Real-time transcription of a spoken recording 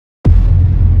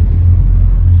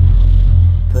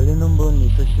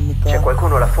C'è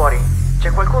qualcuno là fuori?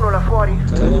 C'è qualcuno là fuori?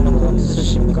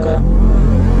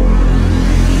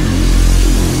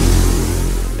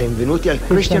 Benvenuti al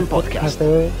Christian Podcast.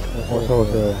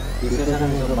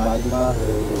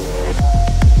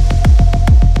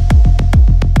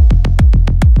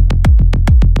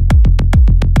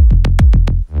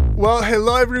 Well,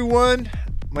 hello everyone.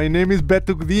 My name is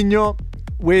Beto Gudino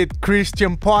with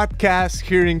Christian Podcast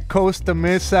here in Costa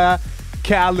Mesa,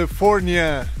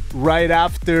 California, right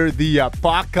after the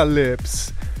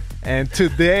apocalypse. And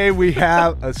today we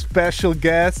have a special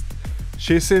guest.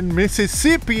 She's in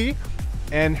Mississippi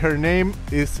and her name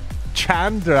is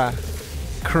Chandra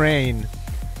Crane.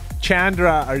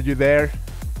 Chandra, are you there?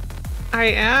 I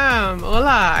am.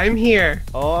 Hola, I'm here.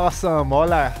 Awesome.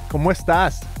 Hola. ¿Cómo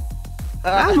estás?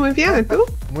 Muy bien. ¿Tú?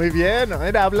 Muy bien.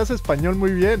 Mira, hablas español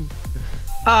muy bien.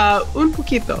 Un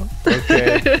poquito.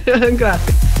 Okay.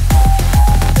 Gracias.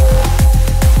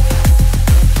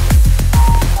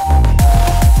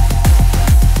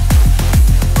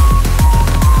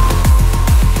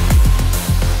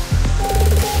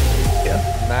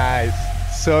 Nice.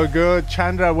 So good.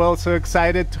 Chandra, well, so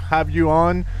excited to have you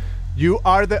on. You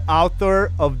are the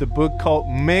author of the book called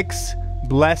Mix,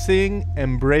 Blessing,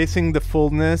 Embracing the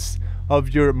Fullness of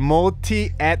Your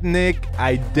Multi-Ethnic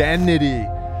Identity.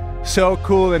 So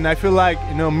cool. And I feel like,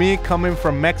 you know, me coming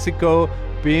from Mexico,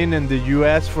 being in the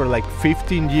US for like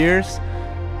 15 years,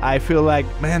 I feel like,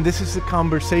 man, this is a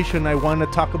conversation I want to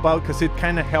talk about because it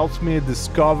kind of helps me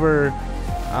discover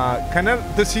kind of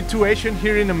the situation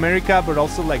here in America, but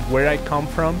also like where I come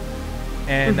from.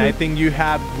 And I think you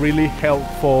have really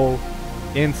helpful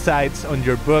insights on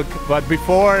your book. But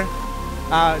before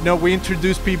we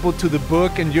introduce people to the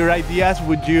book and your ideas,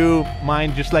 would you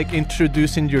mind just like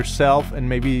introducing yourself and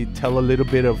maybe tell a little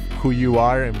bit of who you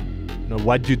are and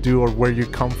what you do or where you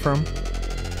come from?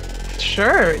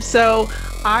 Sure. So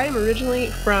I'm originally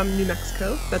from New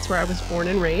Mexico. That's where I was born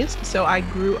and raised. So I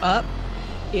grew up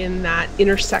in that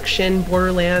intersection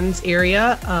borderlands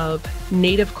area of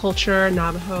Native culture,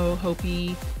 Navajo,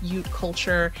 Hopi, Ute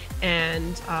culture,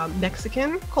 and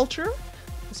Mexican culture,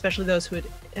 especially those who had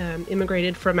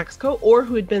immigrated from Mexico or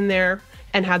who had been there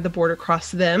and had the border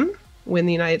cross them when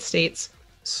the United States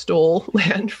stole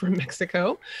land from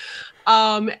Mexico.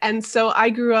 And so I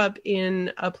grew up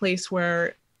in a place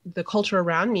where the culture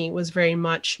around me was very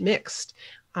much mixed.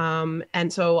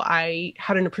 And so I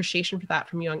had an appreciation for that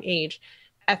from a young age.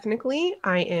 Ethnically,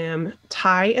 I am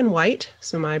Thai and white.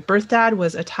 So my birth dad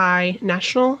was a Thai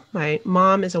national. My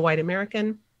mom is a white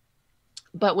American.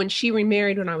 But when she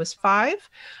remarried when I was 5,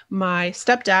 my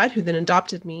stepdad, who then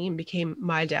adopted me and became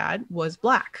my dad, was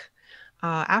Black,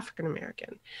 African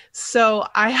American. So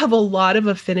I have a lot of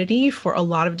affinity for a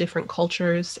lot of different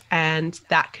cultures, and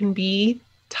that can be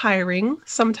tiring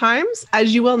sometimes,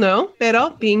 as you well know,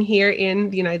 Beto, being here in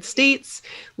the United States,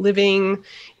 living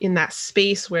in that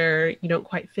space where you don't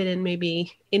quite fit in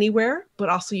maybe anywhere, but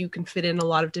also you can fit in a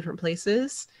lot of different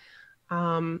places.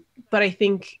 But I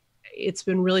think it's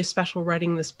been really special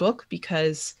writing this book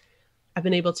because I've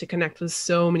been able to connect with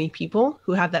so many people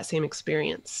who have that same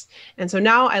experience. And so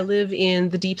now I live in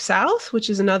the Deep South, which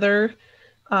is another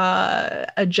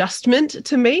adjustment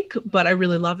to make, but I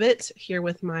really love it, here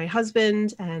with my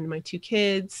husband and my 2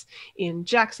 kids in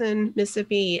Jackson,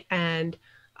 Mississippi. And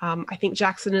I think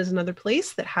Jackson is another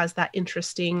place that has that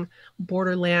interesting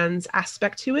borderlands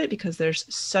aspect to it because there's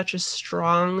such a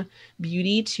strong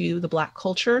beauty to the Black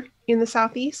culture in the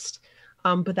Southeast.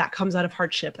 But that comes out of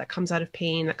hardship, that comes out of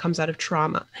pain, that comes out of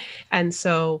trauma. And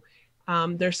so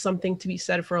there's something to be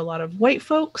said for a lot of white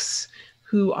folks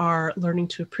who are learning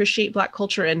to appreciate Black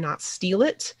culture and not steal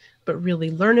it, but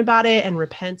really learn about it and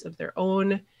repent of their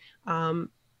own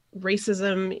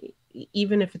racism,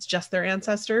 even if it's just their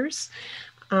ancestors.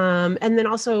 And then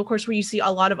also, of course, where you see a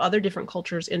lot of other different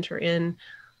cultures enter in,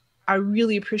 I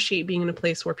really appreciate being in a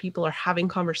place where people are having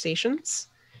conversations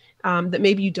that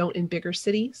maybe you don't in bigger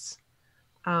cities,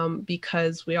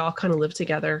 because we all kind of live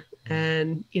together.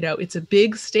 And, you know, it's a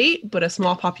big state, but a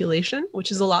small population,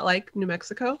 which is a lot like New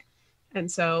Mexico. And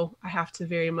so I have to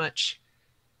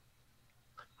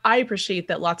I appreciate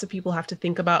that lots of people have to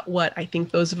think about what I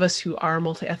think those of us who are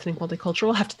multi-ethnic,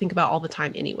 multicultural have to think about all the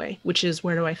time anyway, which is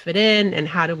where do I fit in and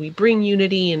how do we bring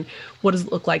unity and what does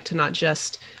it look like to not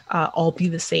just all be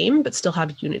the same, but still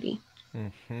have unity.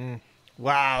 Mm-hmm.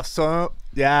 Wow. So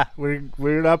yeah,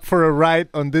 we're up for a ride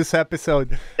on this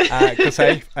episode because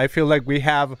I feel like we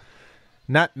have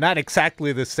not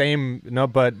exactly the same,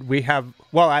 but we have,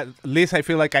 well, at least I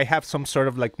feel like I have some sort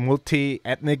of like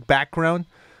multi-ethnic background.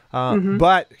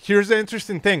 But here's the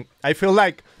interesting thing. I feel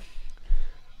like,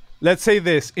 let's say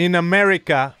this, in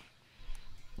America,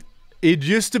 it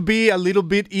used to be a little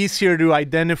bit easier to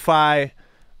identify,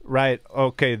 right?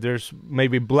 Okay, there's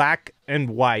maybe black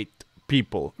and white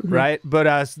people, right? But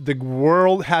as the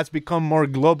world has become more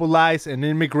globalized and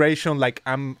immigration, like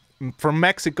I'm from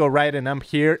Mexico, right? And I'm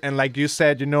here. And like you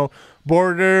said,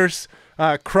 borders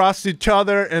crossed each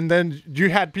other. And then you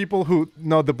had people who,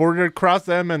 the border crossed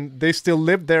them and they still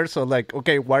live there. So like,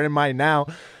 okay, where am I now?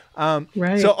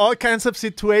 Right. So all kinds of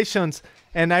situations.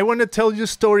 And I want to tell you a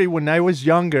story when I was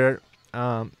younger,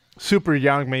 super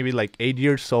young, maybe like 8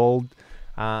 years old.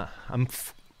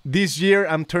 This year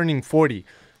I'm turning 40.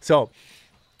 So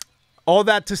all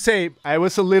that to say, I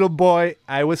was a little boy.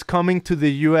 I was coming to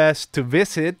the U.S. to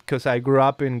visit because I grew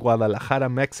up in Guadalajara,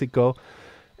 Mexico.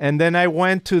 And then I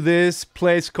went to this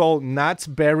place called Knott's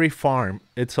Berry Farm.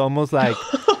 It's almost like,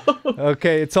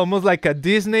 it's almost like a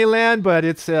Disneyland, but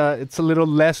it's a little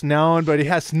less known, but it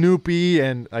has Snoopy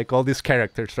and like all these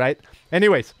characters, right?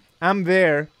 Anyways, I'm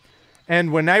there.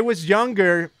 And when I was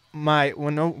younger,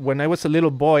 when I was a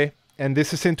little boy, and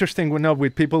this is interesting,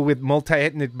 with people with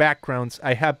multi-ethnic backgrounds,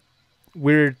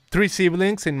 we're 3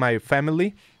 siblings in my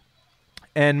family.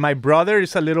 And my brother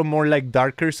is a little more like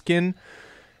darker skin.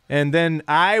 And then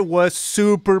I was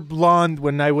super blonde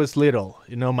when I was little.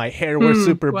 My hair was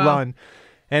super blonde.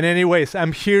 And anyways,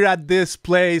 I'm here at this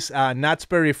place, Knott's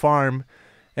Berry Farm,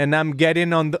 and I'm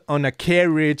getting on a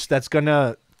carriage that's going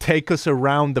to take us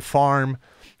around the farm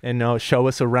and show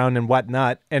us around and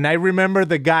whatnot. And I remember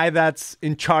the guy that's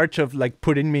in charge of like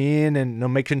putting me in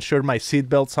and making sure my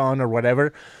seatbelt's on or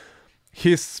whatever.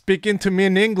 He's speaking to me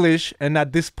in English. And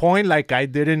at this point, like I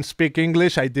didn't speak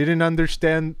English. I didn't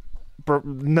understand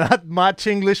not much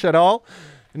English at all.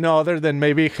 Other than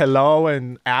maybe hello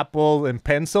and apple and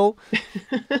pencil.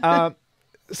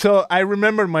 So I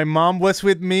remember my mom was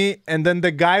with me. And then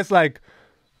the guy's like,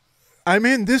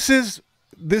 this is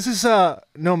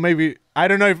maybe, I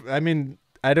don't know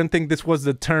I don't think this was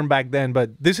the term back then,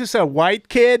 but this is a white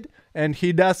kid and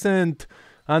he doesn't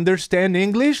understand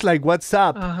English. Like, what's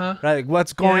up? Right?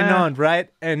 What's going on? Right.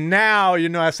 And now,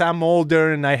 as I'm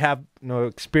older and I have,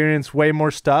 experienced way more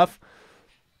stuff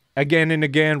again and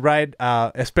again, right?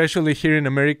 Especially here in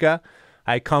America,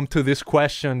 I come to this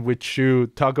question, which you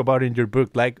talk about in your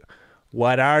book, like,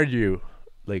 what are you?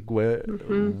 Like, where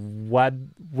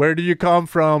do you come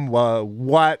from?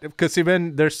 What? Because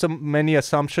even there's so many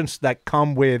assumptions that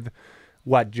come with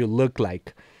what you look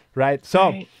like, right?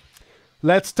 So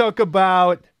let's talk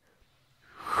about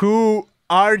who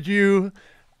are you,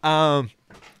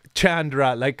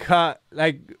 Chandra? Like,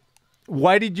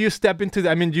 why did you step into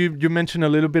that? You mentioned a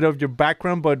little bit of your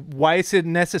background, but why is it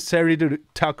necessary to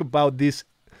talk about this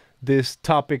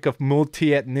topic of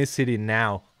multi-ethnicity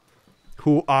now?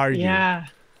 Who are you?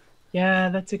 Yeah,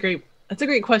 that's a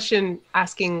great question,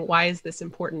 asking why is this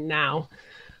important now?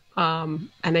 And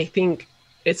I think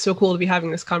it's so cool to be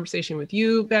having this conversation with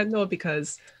you, Beto,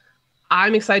 because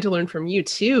I'm excited to learn from you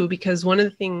too, because one of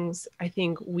the things I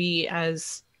think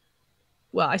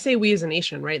I say we as a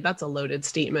nation, right? That's a loaded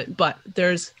statement, but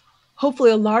there's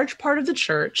hopefully a large part of the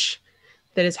church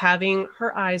that is having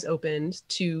her eyes opened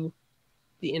to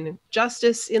the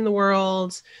injustice in the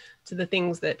world, to the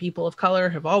things that people of color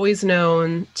have always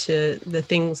known, to the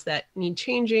things that need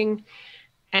changing.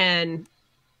 And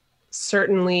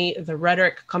certainly the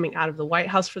rhetoric coming out of the White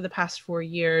House for the past 4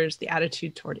 years, the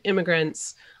attitude toward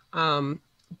immigrants, the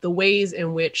ways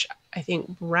in which I think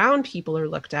brown people are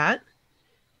looked at.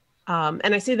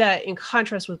 And I say that in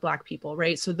contrast with Black people,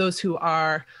 right? So those who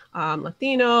are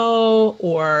Latino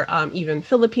or even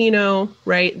Filipino,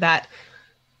 right, that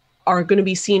are going to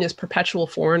be seen as perpetual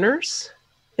foreigners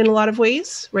in a lot of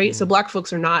ways, right? So Black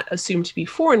folks are not assumed to be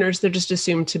foreigners. They're just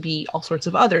assumed to be all sorts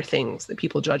of other things that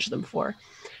people judge them for.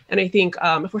 And I think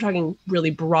if we're talking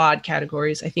really broad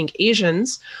categories, I think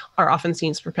Asians are often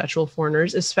seen as perpetual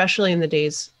foreigners, especially in the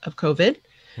days of COVID.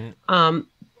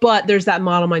 But there's that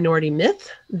model minority myth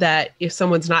that if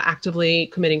someone's not actively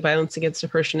committing violence against a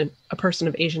person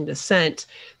of Asian descent,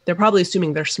 they're probably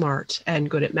assuming they're smart and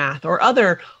good at math or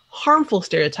other harmful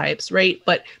stereotypes, right?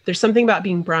 But there's something about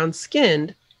being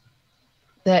brown-skinned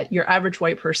that your average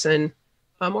white person,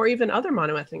 or even other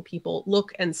monoethnic people,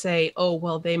 look and say, oh,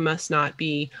 well, they must not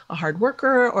be a hard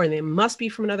worker, or they must be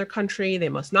from another country, they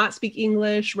must not speak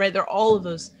English, right? There are all of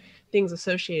those things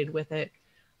associated with it.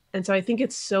 And so I think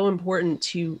it's so important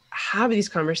to have these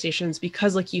conversations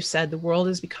because, like you said, the world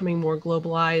is becoming more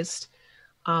globalized.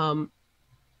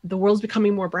 The world's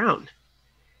becoming more brown.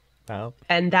 Wow.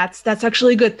 And that's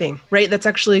actually a good thing, right? That's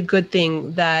actually a good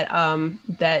thing that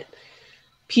that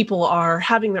people are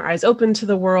having their eyes open to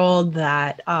the world,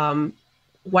 that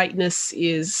whiteness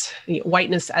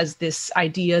as this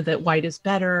idea that white is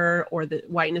better, or that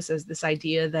whiteness as this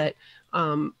idea that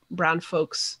brown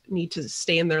folks need to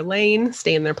stay in their lane,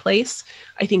 stay in their place.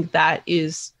 I think that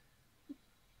is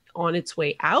on its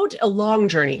way out, a long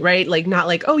journey, right? Like, not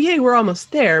like, oh yay, we're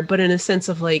almost there, but in a sense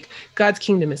of like, God's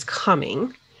kingdom is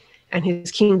coming, and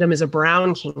his kingdom is a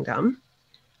brown kingdom.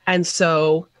 And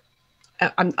so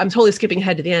I'm totally skipping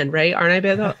ahead to the end, right? Aren't I,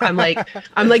 Beto? I'm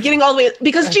like getting all the way,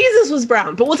 because Jesus was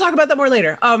brown, but we'll talk about that more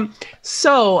later.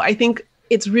 So I think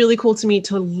it's really cool to me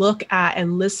to look at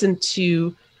and listen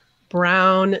to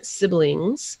brown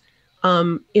siblings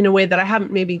in a way that I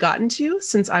haven't maybe gotten to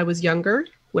since I was younger.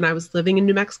 When I was living in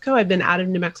New Mexico, I've been out of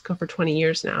New Mexico for 20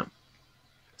 years now.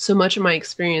 So much of my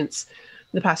experience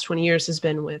the past 20 years has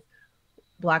been with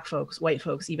Black folks, white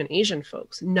folks, even Asian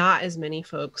folks, not as many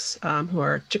folks who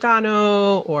are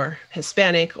Chicano or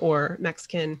Hispanic or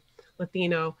Mexican,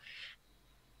 Latino.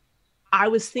 I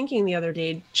was thinking the other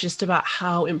day just about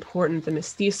how important the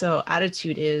mestizo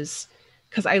attitude is,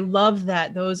 because I love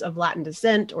that those of Latin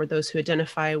descent, or those who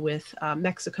identify with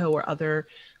Mexico or other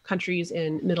countries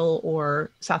in Middle or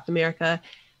South America,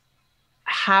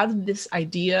 have this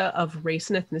idea of race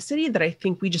and ethnicity that I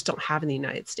think we just don't have in the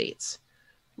United States,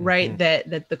 right? Mm-hmm.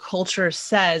 That the culture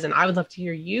says, and I would love to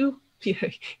hear you,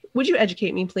 would you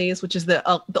educate me, please? Which is the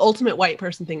ultimate white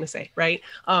person thing to say, right?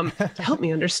 Help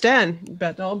me understand,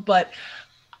 Beto. But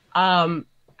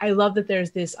I love that there's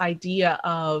this idea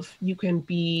of you can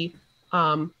be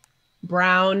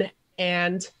brown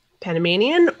and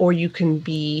Panamanian, or you can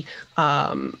be,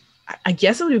 I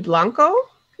guess it would be Blanco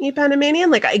y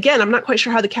Panamanian. Like, again, I'm not quite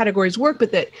sure how the categories work,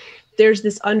 but that there's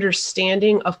this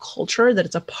understanding of culture that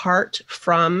it's apart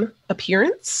from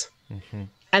appearance. Mm-hmm.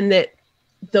 And that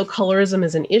though colorism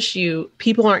is an issue,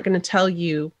 people aren't going to tell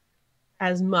you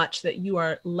as much that you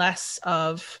are less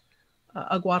of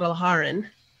a Guadalajaran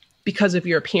because of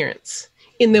your appearance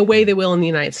in the way they will in the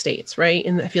United States, right?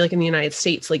 And I feel like in the United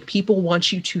States, like, people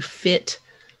want you to fit,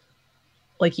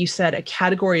 like you said, a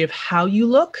category of how you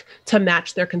look to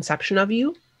match their conception of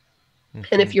you. Mm-hmm.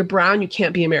 And if you're brown, you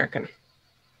can't be American.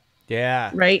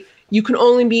 Yeah. Right? You can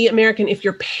only be American if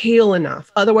you're pale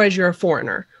enough. Otherwise, you're a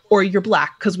foreigner, or you're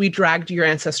Black because we dragged your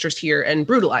ancestors here and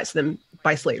brutalized them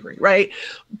by slavery, right?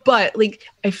 But like,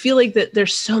 I feel like that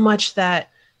there's so much that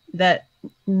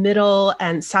Middle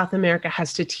and South America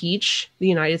has to teach the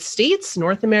United States,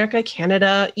 North America,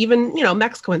 Canada, even,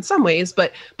 Mexico in some ways,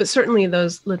 but certainly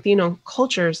those Latino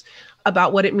cultures,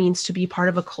 about what it means to be part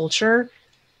of a culture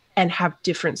and have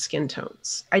different skin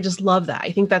tones. I just love that.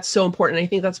 I think that's so important. I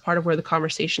think that's part of where the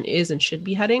conversation is and should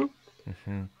be heading.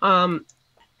 Mm-hmm.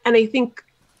 And I think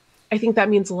that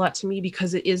means a lot to me,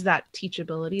 because it is that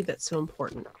teachability that's so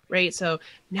important, right? So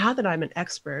now that I'm an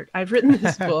expert, I've written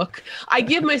this book. I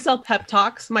give myself pep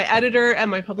talks. My editor and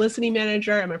my publicity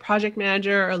manager and my project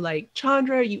manager are like,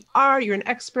 Chandra, you're an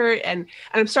expert. And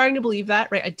I'm starting to believe that,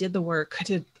 right? I did the work. I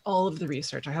did all of the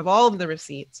research. I have all of the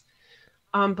receipts.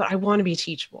 But I want to be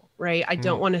teachable, right? I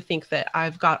don't want to think that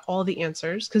I've got all the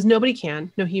answers, because nobody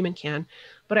can, no human can.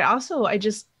 But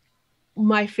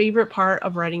my favorite part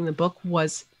of writing the book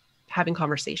was having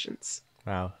conversations.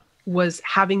 Wow. Was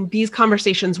having these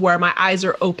conversations where my eyes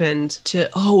are opened to,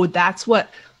 oh, that's what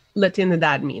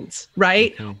Latinidad means,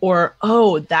 right? Mm-hmm. Or,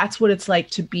 oh, that's what it's like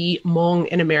to be Hmong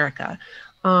in America.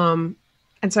 And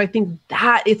so I think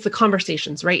that it's the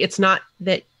conversations, right? It's not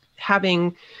that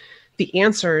having the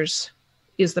answers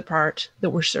is the part that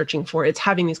we're searching for. It's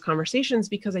having these conversations,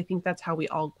 because I think that's how we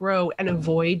all grow and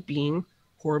avoid being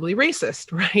horribly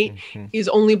racist, right? Mm-hmm. Is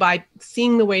only by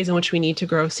seeing the ways in which we need to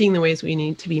grow, seeing the ways we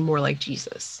need to be more like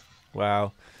Jesus.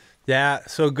 Wow. Yeah,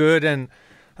 so good. And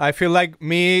I feel like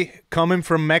me coming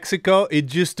from Mexico,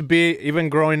 it used to be, even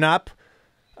growing up,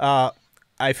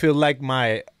 I feel like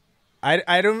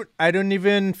I don't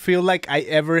even feel like I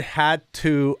ever had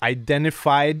to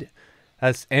identify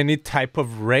as any type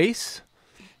of race.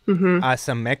 Mm-hmm. As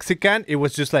a Mexican. It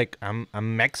was just like, I'm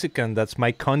Mexican, that's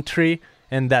my country,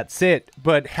 and that's it.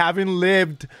 But having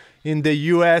lived in the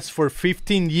US for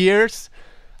 15 years,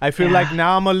 I feel like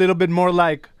now I'm a little bit more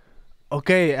like,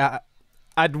 okay,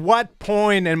 at what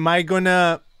point am I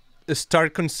gonna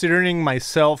start considering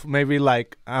myself maybe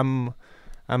like I'm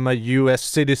a US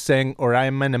citizen, or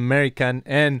I'm an American?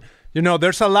 And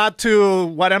there's a lot to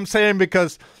what I'm saying,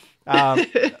 because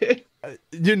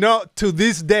to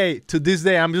this day,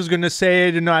 I'm just going to say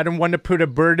it, I don't want to put a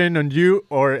burden on you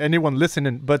or anyone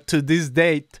listening, but to this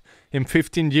date, in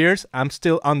 15 years, I'm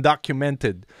still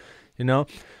undocumented,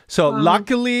 So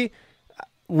luckily,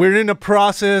 we're in a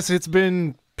process. It's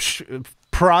been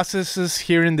processes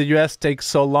here in the U.S. take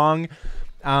so long.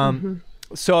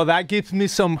 So that gives me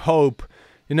some hope,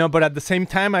 but at the same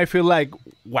time, I feel like,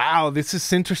 wow, this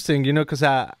is interesting, because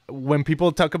when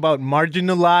people talk about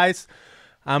marginalized,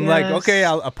 I'm like, okay,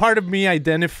 a part of me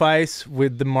identifies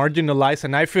with the marginalized.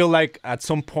 And I feel like at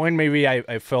some point, maybe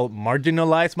I felt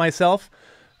marginalized myself.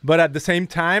 But at the same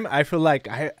time, I feel like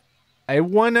I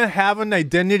want to have an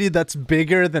identity that's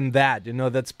bigger than that,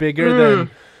 that's bigger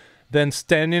than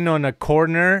standing on a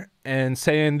corner and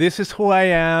saying, this is who I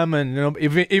am. And,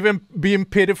 even being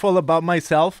pitiful about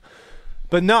myself.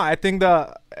 But no, I think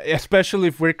especially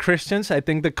if we're Christians, I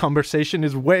think the conversation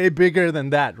is way bigger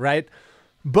than that, right?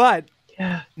 But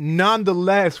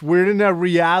nonetheless, we're in a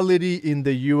reality in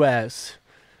the U.S.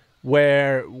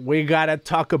 where we got to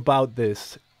talk about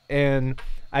this. And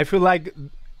I feel like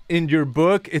in your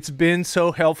book, it's been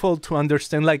so helpful to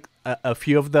understand like a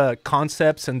few of the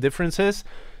concepts and differences.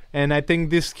 And I think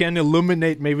this can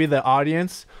illuminate maybe the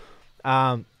audience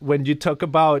when you talk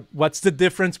about what's the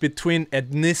difference between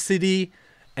ethnicity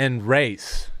and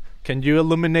race. Can you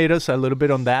illuminate us a little bit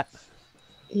on that?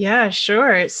 Yeah,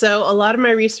 sure. So a lot of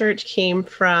my research came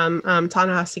from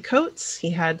Ta-Nehisi Coates. He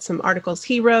had some articles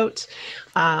he wrote.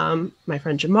 My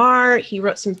friend Jamar, he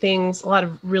wrote some things, a lot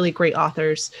of really great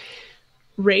authors.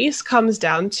 Race comes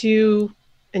down to,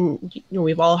 and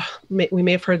we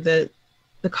may have heard the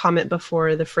comment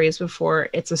before, the phrase before,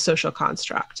 it's a social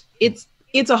construct. It's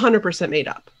 100% made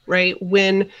up, right?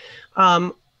 When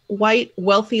white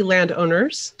wealthy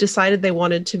landowners decided they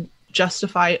wanted to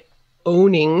justify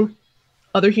owning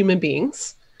other human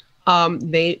beings,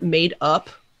 they made up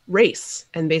race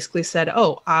and basically said,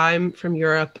 oh, I'm from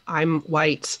Europe, I'm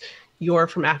white, you're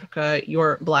from Africa,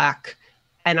 you're black,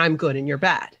 and I'm good and you're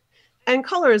bad. And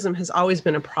colorism has always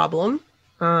been a problem.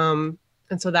 And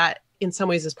so that in some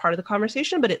ways is part of the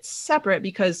conversation, but it's separate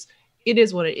because it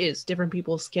is what it is. Different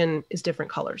people's skin is different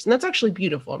colors. And that's actually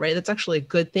beautiful, right? That's actually a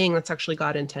good thing. That's actually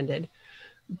God intended.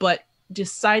 But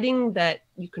deciding that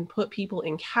you can put people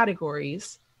in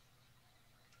categories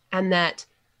and that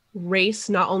race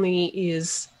not only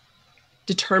is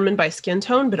determined by skin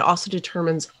tone, but also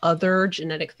determines other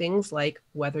genetic things like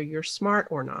whether you're smart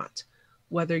or not,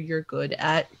 whether you're good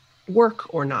at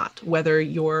work or not, whether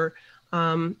you're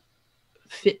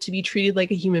fit to be treated like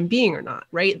a human being or not,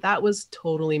 right? That was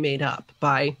totally made up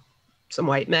by some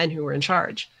white men who were in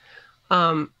charge.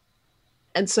 And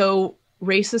so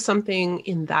race is something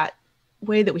in that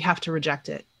way that we have to reject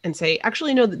it and say,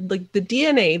 actually, no, like the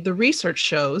DNA, the research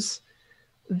shows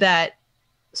that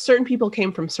certain people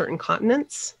came from certain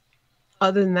continents.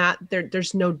 Other than that,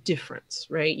 there's no difference,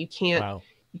 right? You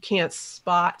can't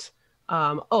spot,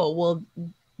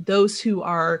 those who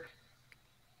are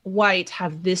white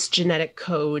have this genetic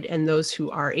code and those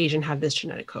who are Asian have this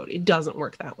genetic code. It doesn't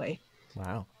work that way.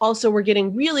 Wow. Also, we're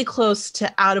getting really close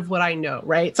to out of what I know,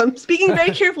 right? So I'm speaking very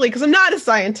carefully because I'm not a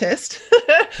scientist,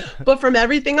 but from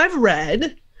everything I've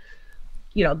read,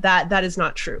 that is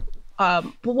not true.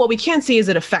 But what we can say is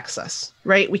it affects us,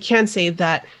 right? We can say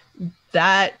that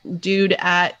dude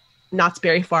at Knott's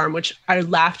Berry Farm, which I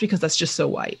laughed because that's just so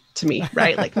white to me,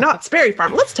 right? Like Knott's Berry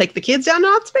Farm, let's take the kids down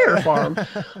Knott's Berry Farm.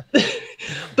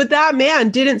 But that man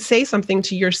didn't say something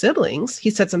to your siblings. He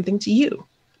said something to you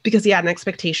because he had an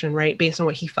expectation, right? Based on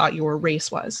what he thought your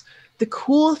race was. The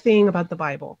cool thing about the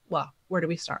Bible, well, where do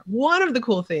we start? One of the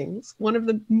cool things, one of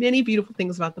the many beautiful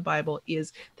things about the Bible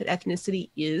is that ethnicity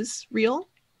is real.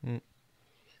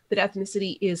 That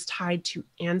ethnicity is tied to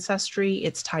ancestry,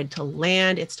 it's tied to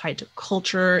land, it's tied to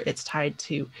culture, it's tied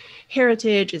to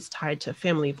heritage, it's tied to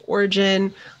family of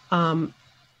origin.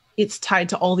 It's tied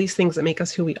to all these things that make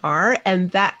us who we are. And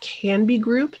that can be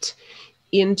grouped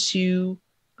into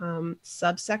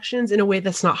subsections in a way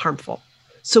that's not harmful.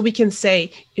 So we can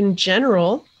say, in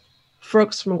general,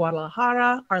 folks from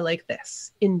Guadalajara are like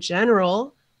this. In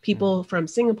general, people from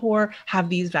Singapore have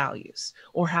these values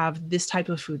or have this type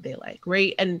of food they like,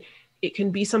 right? And it can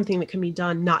be something that can be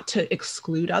done not to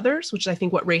exclude others, which is I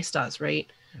think what race does, right?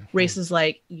 Mm-hmm. Race is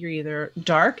like, you're either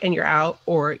dark and you're out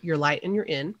or you're light and you're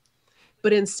in.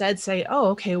 But instead say, oh,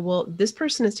 okay, well, this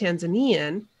person is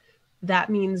Tanzanian. That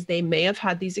means they may have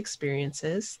had these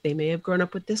experiences. They may have grown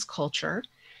up with this culture.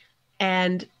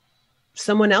 And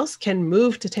someone else can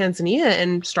move to Tanzania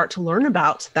and start to learn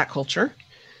about that culture.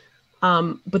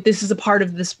 But this is a part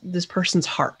of this person's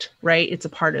heart, right? It's a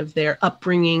part of their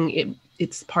upbringing.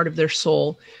 It's part of their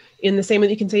soul. In the same way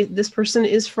that you can say this person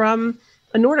is from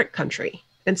a Nordic country.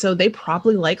 And so they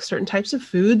probably like certain types of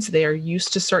foods. They are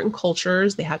used to certain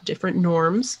cultures. They have different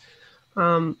norms.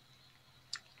 And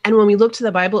when we look to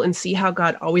the Bible and see how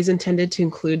God always intended to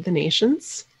include the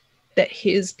nations, that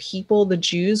his people, the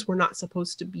Jews, were not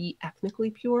supposed to be ethnically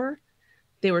pure.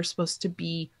 They were supposed to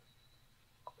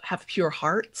have pure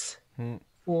hearts.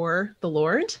 for the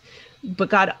Lord, but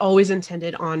God always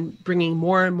intended on bringing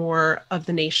more and more of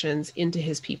the nations into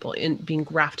his people, in being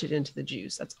grafted into the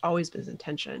Jews. That's always been his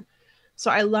intention.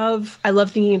 So I love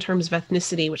thinking in terms of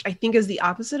ethnicity, which I think is the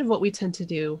opposite of what we tend to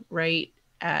do, right?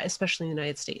 Especially in the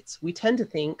United States. We tend to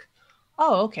think,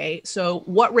 oh, okay, so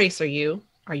what race are you?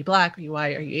 Are you Black? Are you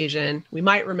white? Are you Asian? We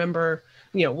might remember,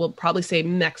 we'll probably say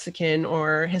Mexican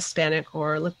or Hispanic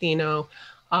or Latino.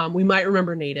 We might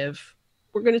remember Native.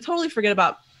 We're going to totally forget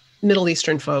about Middle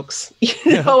Eastern folks.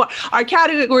 Our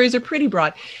categories are pretty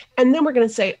broad. And then we're going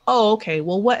to say, oh, okay,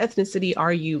 well, what ethnicity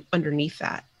are you underneath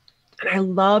that? And I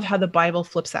love how the Bible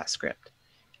flips that script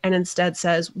and instead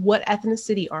says, what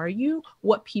ethnicity are you?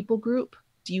 What people group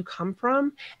do you come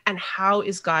from? And how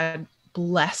is God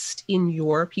blessed in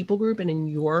your people group and in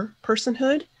your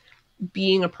personhood,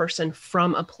 being a person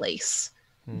from a place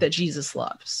that Jesus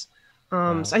loves?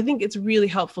 Wow. So I think it's really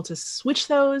helpful to switch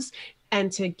those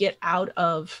and to get out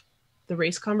of the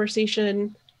race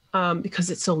conversation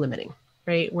because it's so limiting,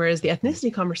 right? Whereas the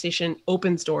ethnicity conversation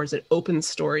opens doors, it opens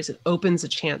stories, it opens a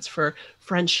chance for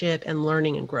friendship and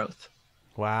learning and growth.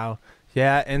 Wow.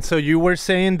 Yeah. And so you were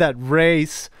saying that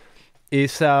race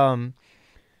is,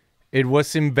 it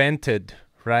was invented,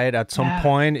 right? At some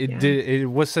point,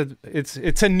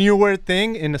 it's a newer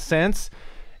thing in a sense.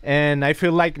 And I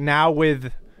feel like now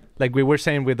with, like we were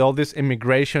saying, with all this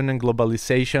immigration and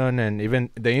globalization and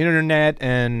even the internet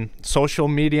and social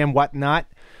media and whatnot,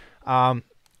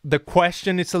 the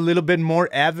question is a little bit more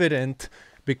evident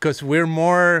because we're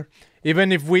more,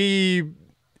 even if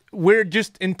we're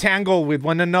just entangled with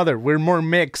one another, we're more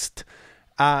mixed.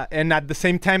 And at the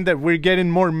same time that we're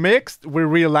getting more mixed, we're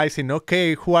realizing,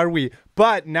 okay, who are we?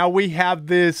 But now we have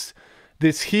this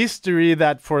history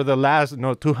that for the last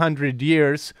 200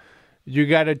 years, you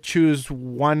got to choose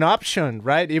one option,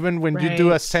 right? Even when you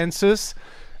do a census,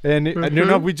 and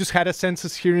we just had a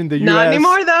census here in the U.S. Not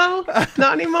anymore, though.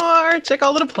 Not anymore. Check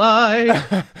all that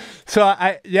apply. So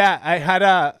I had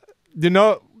a,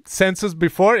 census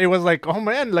before. It was like, oh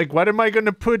man, like what am I going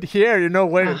to put here?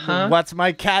 What's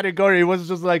my category? It was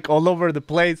just like all over the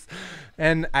place.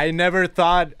 And I never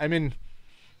thought, I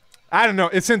don't know.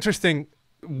 It's interesting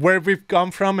where we've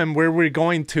come from and where we're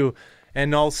going to.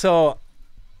 And also,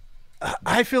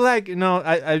 I feel like,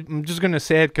 I'm just going to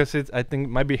say it because I think it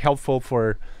might be helpful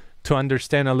to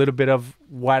understand a little bit of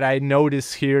what I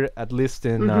notice here, at least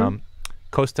in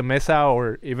Costa Mesa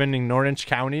or even in Orange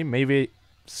County, maybe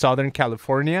Southern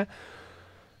California.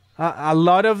 A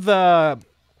lot of the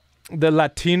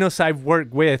Latinos I've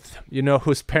worked with,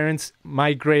 whose parents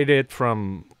migrated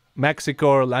from Mexico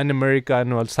or Latin America,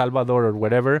 El Salvador or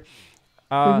whatever,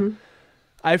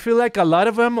 I feel like a lot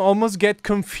of them almost get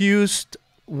confused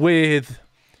with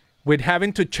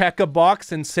having to check a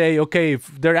box and say, okay,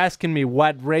 if they're asking me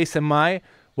what race am I,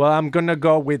 well, I'm gonna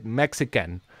go with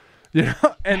Mexican,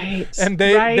 and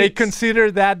they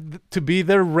consider that to be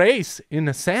their race in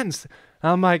a sense.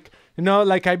 I'm like,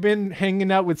 like I've been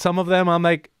hanging out with some of them. I'm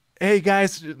like, hey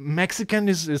guys, Mexican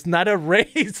is not a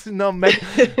race.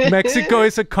 Mexico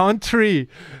is a country,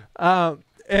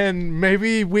 and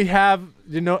maybe we have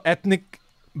ethnic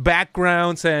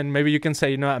backgrounds, and maybe you can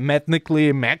say, I'm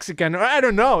ethnically Mexican, or I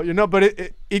don't know, but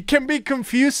it can be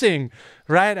confusing,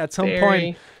 right? At some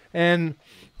point. And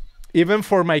even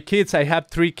for my kids, I have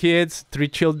 3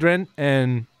 children,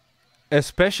 and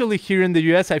especially here in the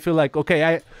US, I feel like,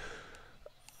 okay,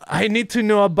 I need to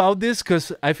know about this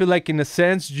because I feel like in a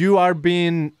sense you are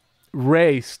being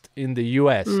raised in the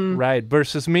US, right?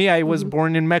 Versus me, I was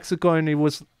born in Mexico, and it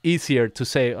was easier to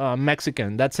say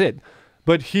Mexican, that's it.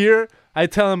 But here I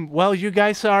tell them, well, you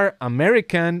guys are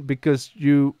American because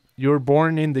you're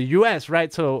born in the U.S.,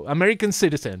 right? So American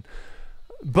citizen.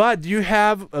 But you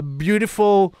have a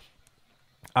beautiful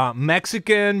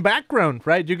Mexican background,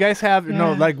 right? You guys have,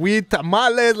 like we eat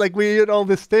tamales, like we eat all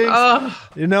these things.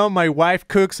 My wife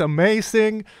cooks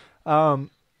amazing.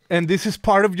 And this is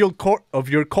part of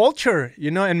your culture,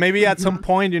 and maybe at some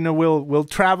point, we'll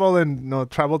travel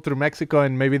and travel through Mexico,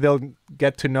 and maybe they'll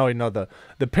get to know,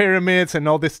 the pyramids and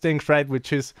all these things, right?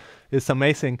 Which is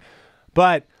amazing.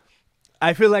 But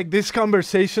I feel like these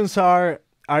conversations are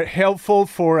helpful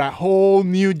for a whole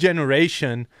new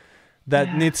generation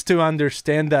that needs to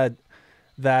understand that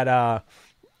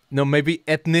maybe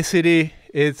ethnicity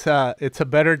it's a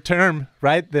better term,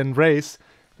 right, than race,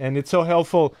 and it's so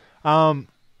helpful.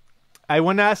 I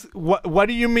want to ask, what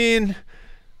do you mean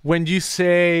when you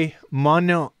say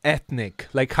mono-ethnic?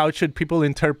 Like, how should people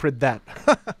interpret that?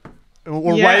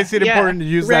 Or why is it important to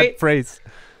use that phrase?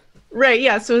 Right.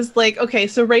 Yeah. So it's like, okay,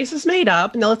 so race is made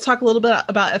up. Now let's talk a little bit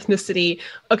about ethnicity.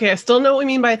 Okay. I still know what we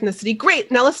mean by ethnicity.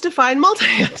 Great. Now let's define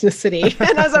multi-ethnicity.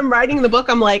 And as I'm writing the book,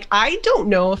 I'm like, I don't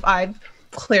know if I've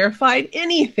clarified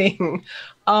anything.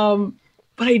 But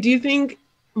I do think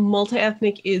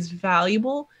multi-ethnic is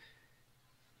valuable.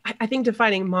 I think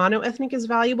defining mono-ethnic is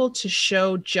valuable to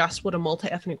show just what a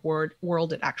multi-ethnic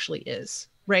world it actually is,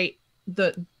 right?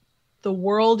 The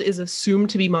world is assumed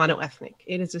to be monoethnic.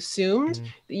 It is assumed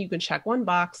that you can check one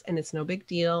box and it's no big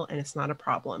deal and it's not a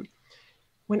problem.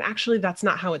 When actually that's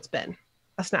not how it's been.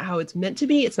 That's not how it's meant to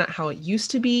be. It's not how it used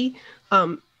to be.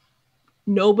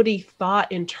 Nobody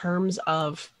thought in terms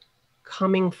of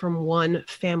coming from one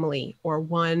family or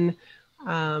one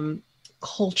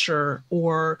culture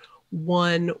or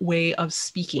one way of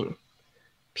speaking.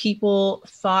 People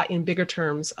thought in bigger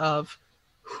terms of,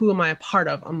 who am I a part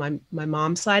of on my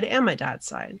mom's side and my dad's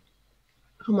side?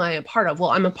 Who am I a part of? Well,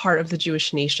 I'm a part of the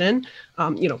Jewish nation.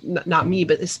 Not me,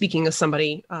 but speaking as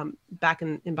somebody back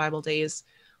in Bible days.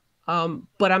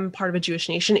 But I'm part of a Jewish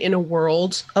nation in a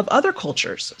world of other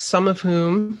cultures, some of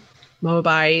whom,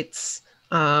 Moabites,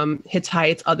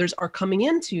 Hittites, others are coming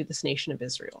into this nation of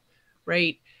Israel,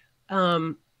 right?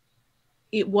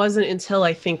 It wasn't until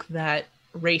I think that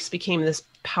race became this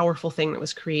powerful thing that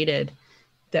was created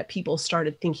that people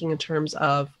started thinking in terms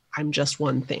of, I'm just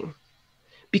one thing,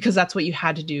 because that's what you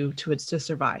had to do to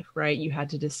survive, right? You had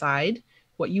to decide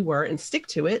what you were and stick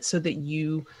to it so that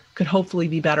you could hopefully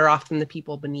be better off than the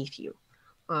people beneath you,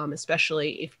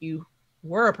 especially if you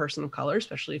were a person of color,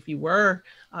 especially if you were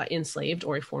enslaved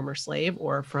or a former slave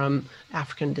or from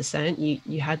African descent.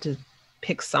 You had to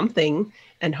pick something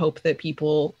and hope that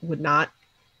people would not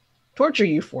torture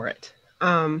you for it.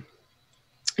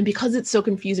 And because it's so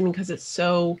confusing, because it's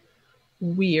so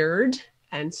weird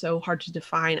and so hard to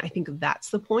define, I think that's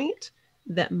the point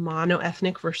that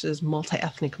monoethnic versus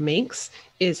multi-ethnic makes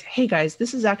is, hey guys,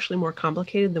 this is actually more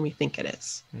complicated than we think it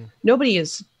is. Nobody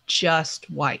is just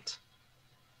white,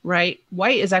 right?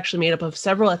 White is actually made up of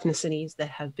several ethnicities that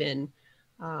have been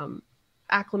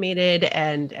acclimated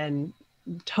and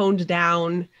toned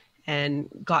down and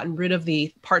gotten rid of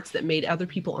the parts that made other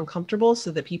people uncomfortable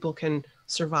so that people can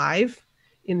survive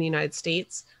in the United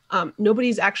States.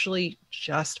 Nobody's actually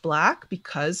just Black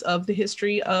because of the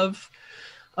history of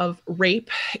rape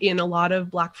in a lot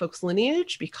of Black folks'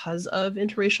 lineage, because of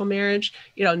interracial marriage.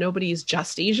 Nobody's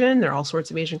just Asian. There are all sorts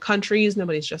of Asian countries.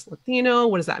 Nobody's just Latino.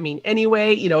 What does that mean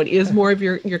anyway? It is more of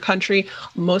your country.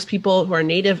 Most people who are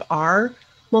Native are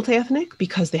multi-ethnic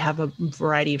because they have a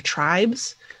variety of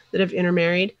tribes that have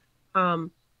intermarried.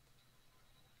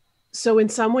 So in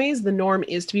some ways, the norm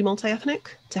is to be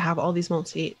multi-ethnic, to have all these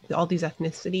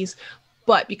ethnicities.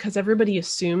 But because everybody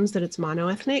assumes that it's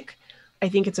monoethnic, I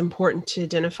think it's important to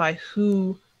identify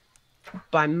who,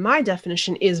 by my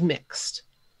definition, is mixed.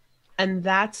 And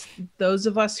that's those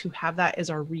of us who have that as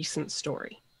our recent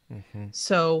story.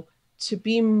 So to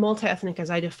be multi-ethnic, as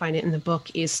I define it in the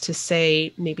book, is to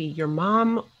say maybe your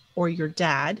mom or your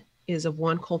dad is of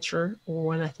one culture or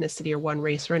one ethnicity or one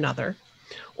race or another,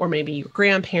 or maybe your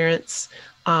grandparents,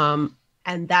 and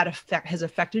that has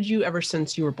affected you ever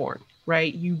since you were born,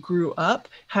 right? You grew up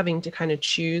having to kind of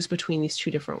choose between these two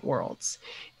different worlds,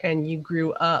 and you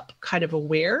grew up kind of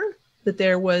aware that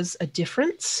there was a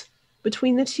difference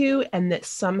between the two, and that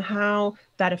somehow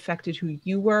that affected who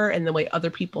you were and the way other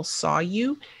people saw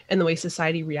you and the way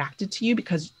society reacted to you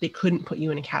because they couldn't put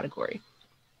you in a category.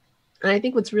 And I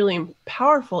think what's really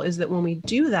powerful is that when we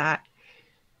do that,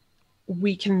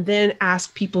 we can then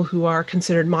ask people who are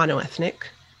considered monoethnic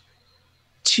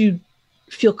to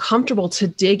feel comfortable to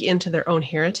dig into their own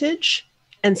heritage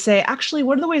and say, actually,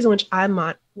 what are the ways in which I'm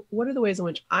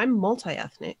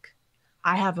multi-ethnic?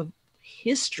 I have a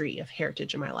history of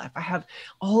heritage in my life. I have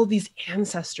all these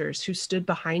ancestors who stood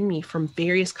behind me from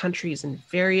various countries and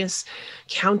various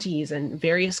counties and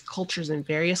various cultures and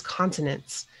various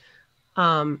continents.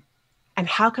 And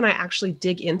how can I actually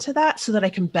dig into that so that I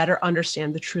can better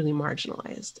understand the truly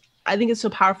marginalized? I think it's so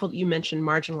powerful that you mentioned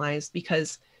marginalized,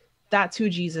 because that's who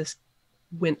Jesus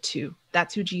went to.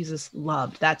 That's who Jesus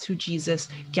loved. That's who Jesus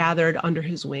gathered under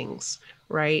his wings,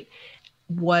 right?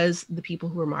 Was the people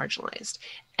who were marginalized.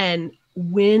 And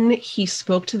when he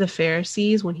spoke to the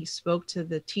Pharisees, when he spoke to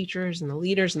the teachers and the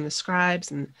leaders and the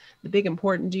scribes and the big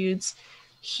important dudes,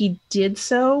 he did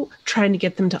so trying to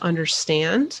get them to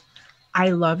understand, I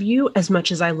love you as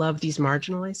much as I love these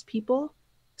marginalized people.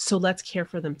 So let's care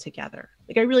for them together.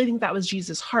 Like, I really think that was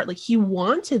Jesus' heart. Like, he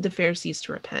wanted the Pharisees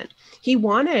to repent. He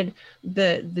wanted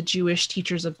the Jewish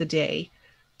teachers of the day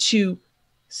to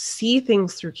see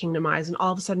things through kingdom eyes and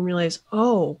all of a sudden realize,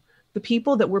 oh, the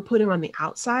people that we're putting on the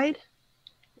outside,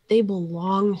 they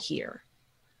belong here.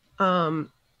 And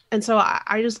so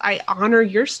I honor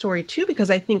your story too, because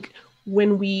I think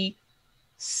when we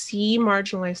see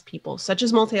marginalized people, such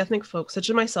as multi-ethnic folks, such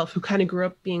as myself, who kind of grew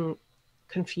up being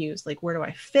confused, like, where do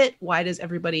I fit? Why does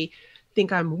everybody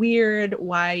think I'm weird?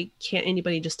 Why can't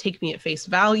anybody just take me at face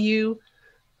value?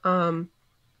 Then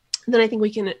I think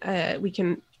we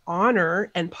can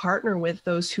honor and partner with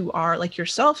those who are like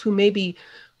yourself, who may be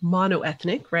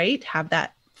monoethnic, right? Have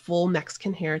that full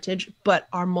Mexican heritage, but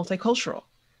are multicultural,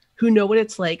 who know what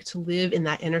it's like to live in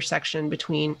that intersection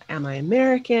between, am I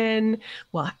American?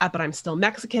 Well, but I'm still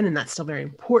Mexican, and that's still very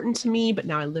important to me, but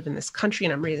now I live in this country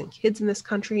and I'm raising kids in this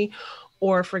country.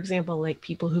 Or, for example, like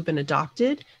people who've been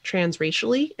adopted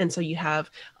transracially. And so you have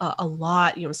a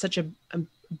lot, such a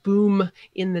boom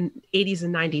in the 80s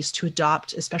and 90s to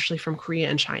adopt, especially from Korea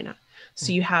and China.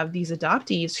 So you have these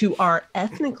adoptees who are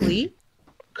ethnically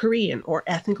Korean or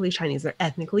ethnically Chinese, they're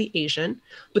ethnically Asian,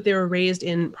 but they were raised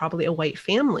in probably a white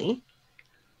family.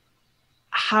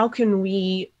 How can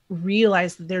we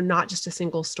realize that they're not just a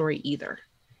single story either?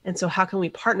 And so how can we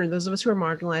partner, those of us who are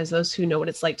marginalized, those who know what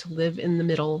it's like to live in the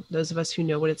middle, those of us who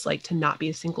know what it's like to not be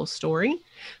a single story?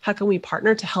 How can we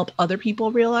partner to help other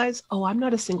people realize, oh, I'm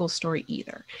not a single story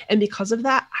either. And because of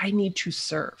that, I need to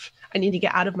serve. I need to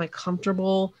get out of my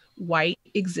comfortable white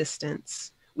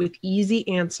existence with easy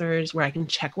answers where I can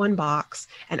check one box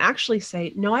and actually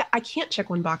say, no, I can't check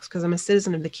one box because I'm a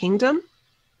citizen of the kingdom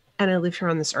and I live here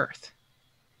on this earth.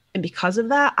 And because of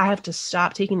that, I have to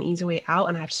stop taking the easy way out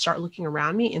and I have to start looking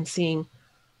around me and seeing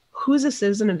who's a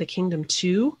citizen of the kingdom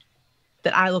too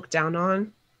that I look down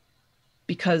on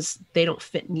because they don't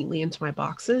fit neatly into my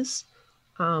boxes.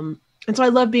 And so I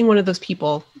love being one of those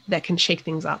people that can shake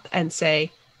things up and say,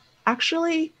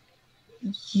 actually,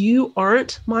 you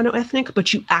aren't monoethnic,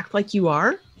 but you act like you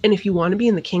are. And if you want to be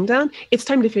in the kingdom, it's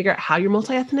time to figure out how you're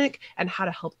multi-ethnic and how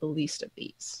to help the least of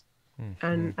these. Mm-hmm.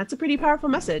 And that's a pretty powerful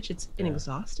message. It's an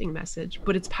exhausting message,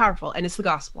 but it's powerful and it's the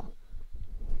gospel.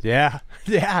 Yeah.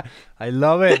 Yeah. I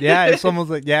love it. Yeah. It's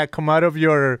almost like, come out of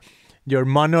your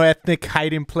monoethnic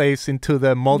hiding place into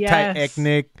the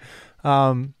multi-ethnic,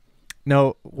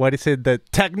 no, what is it? The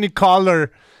technicolor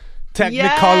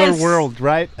world,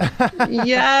 right?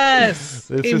 Yes.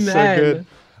 This is so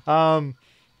good.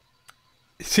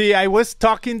 See, I was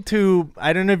talking to,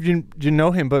 I don't know if you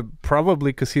know him, but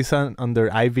probably because he's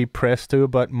under Ivy Press too,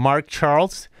 but Mark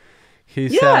Charles.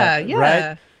 He's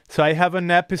right? So I have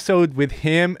an episode with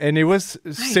him, and it was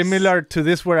similar to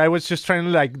this, where I was just trying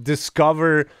to like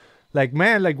discover, like,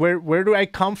 man, like where do I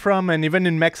come from? And even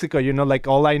in Mexico, like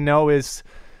all I know is,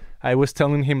 I was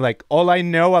telling him, like, all I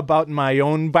know about my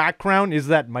own background is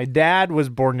that my dad was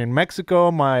born in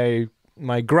Mexico, my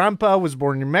grandpa was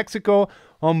born in Mexico,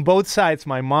 on both sides,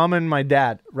 my mom and my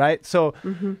dad, right? So,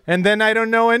 and then I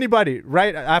don't know anybody,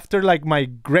 right? After, like, my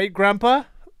great-grandpa,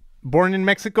 born in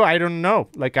Mexico, I don't know.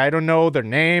 Like, I don't know their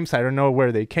names. I don't know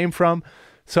where they came from.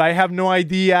 So I have no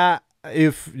idea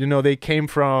if, they came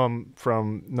from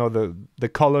the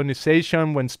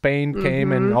colonization when Spain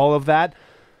came and all of that.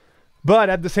 But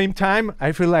at the same time,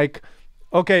 I feel like,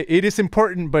 okay, it is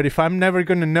important, but if I'm never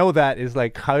going to know that, is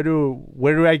like, where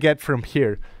do I get from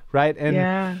here, right?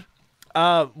 And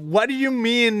what do you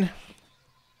mean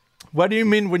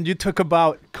when you talk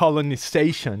about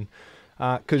colonization?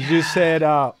 Because you said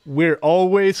we're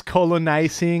always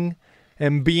colonizing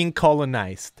and being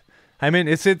colonized. I mean,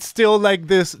 is it still like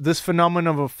this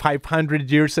phenomenon of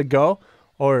 500 years ago,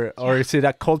 or is it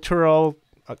a cultural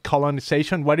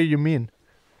colonization? What do you mean?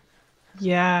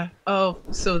 Yeah. Oh,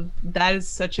 so that is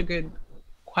such a good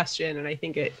question. And I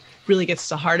think it really gets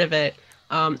to the heart of it.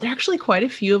 There are actually quite a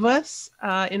few of us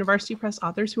in Varsity Press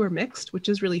authors who are mixed, which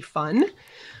is really fun,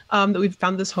 that we've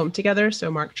found this home together.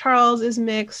 So Mark Charles is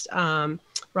mixed.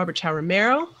 Robert Chow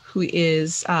Romero, who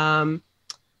is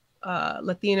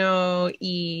Latino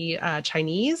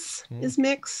Chinese, is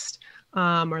mixed.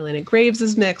 Marlena Graves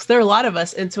is mixed. There are a lot of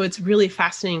us. And so it's really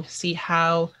fascinating to see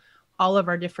how all of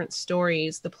our different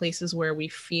stories, the places where we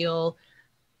feel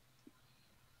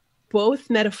both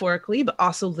metaphorically, but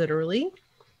also literally,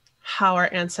 how our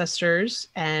ancestors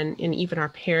and even our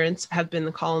parents have been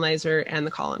the colonizer and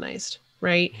the colonized,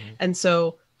 right? And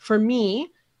so for me,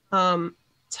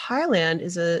 Thailand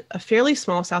is a fairly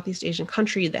small Southeast Asian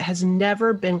country that has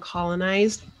never been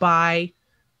colonized by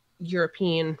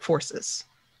European forces.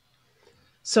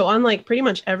 So unlike pretty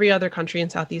much every other country in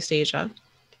Southeast Asia,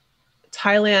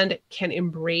 Thailand can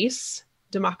embrace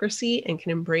democracy and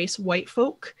can embrace white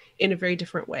folk in a very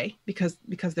different way because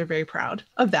they're very proud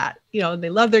of that. They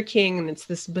love their king, and it's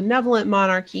this benevolent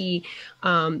monarchy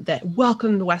that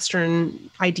welcomed Western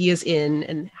ideas in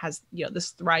and has, this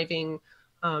thriving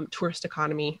tourist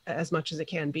economy as much as it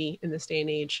can be in this day and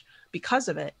age because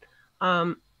of it.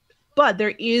 But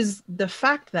there is the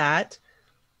fact that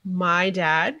my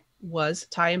dad was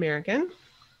Thai American,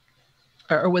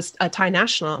 or was a Thai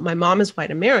national. My mom is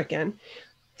white American.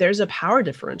 There's a power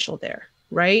differential there,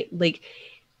 right? Like,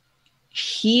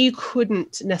 he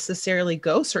couldn't necessarily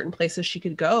go certain places she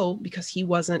could go because he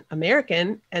wasn't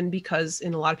American. And because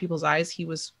in a lot of people's eyes, he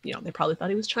was, they probably thought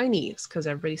he was Chinese, because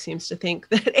everybody seems to think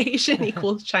that Asian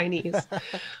equals Chinese.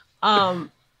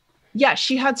 Yeah,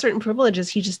 she had certain privileges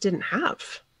he just didn't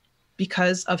have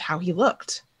because of how he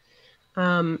looked.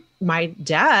 My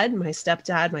dad, my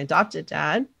stepdad, my adopted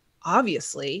dad,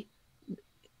 obviously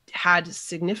had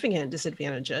significant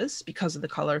disadvantages because of the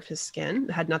color of his skin.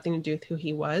 It had nothing to do with who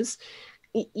he was.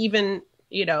 Even,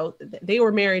 they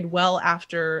were married well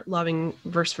after Loving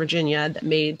versus Virginia, that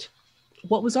made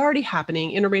what was already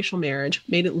happening, interracial marriage,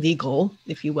 made it legal,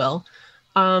 if you will.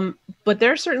 But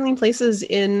there are certainly places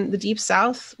in the Deep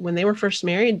South when they were first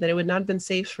married that it would not have been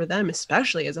safe for them,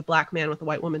 especially as a Black man with a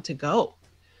white woman, to go.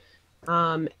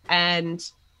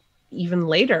 And even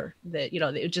later, that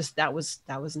that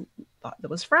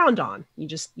was frowned on. You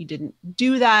didn't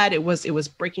do that. It was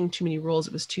breaking too many rules.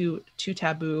 It was too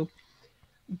taboo,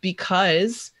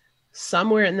 because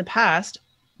somewhere in the past,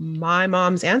 my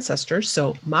mom's ancestors,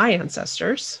 so my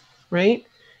ancestors, right,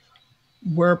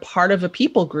 were part of a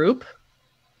people group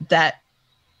that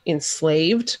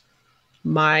enslaved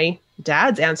my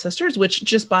dad's ancestors, which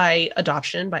just by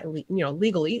adoption, by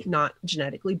legally, not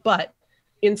genetically, but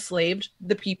enslaved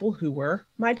the people who were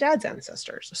my dad's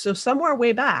ancestors. So somewhere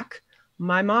way back,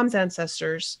 my mom's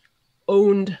ancestors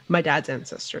owned my dad's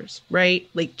ancestors, right?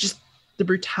 Like, just the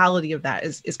brutality of that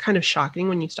is kind of shocking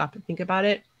when you stop and think about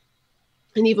it.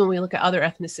 And even when we look at other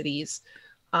ethnicities,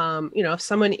 if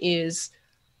someone is,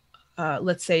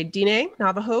 let's say, Diné,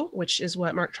 Navajo, which is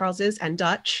what Mark Charles is, and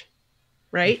Dutch,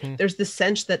 right? Mm-hmm. There's this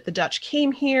sense that the Dutch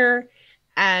came here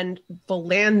and the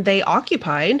land they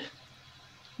occupied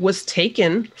was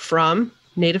taken from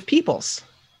Native peoples,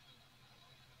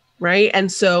 right?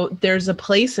 And so there's a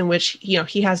place in which,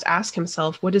 he has to ask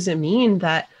himself, what does it mean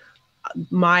that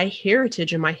my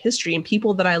heritage and my history and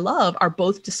people that I love are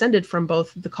both descended from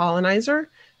both the colonizer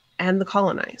and the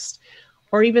colonized?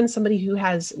 Or even somebody who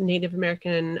has Native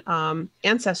American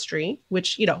ancestry,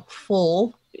 which,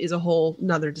 full is a whole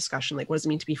nother discussion. Like, what does it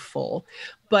mean to be full?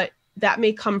 But that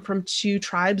may come from two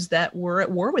tribes that were at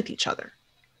war with each other,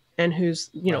 and whose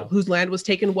land was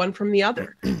taken one from the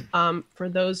other. For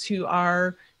those who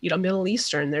are, Middle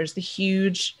Eastern, there's the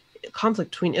huge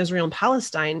conflict between Israel and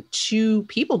Palestine, two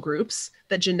people groups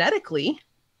that genetically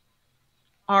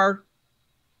are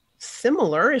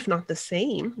similar, if not the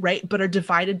same, right? But are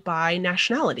divided by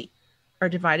nationality, are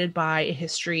divided by a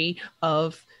history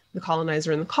of the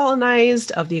colonizer and the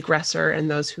colonized, of the aggressor and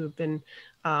those who have been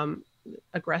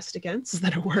aggressed against, is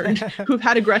that a word? Who've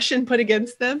had aggression put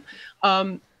against them.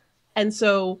 And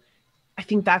so I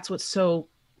think that's what's so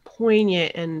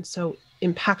poignant and so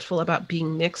impactful about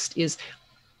being mixed is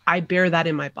I bear that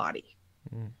in my body,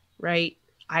 right?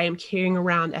 I am carrying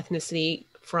around ethnicity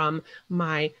from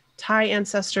my Thai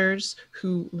ancestors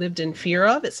who lived in fear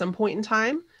of, at some point in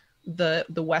time, the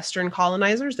Western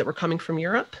colonizers that were coming from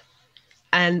Europe,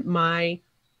 and my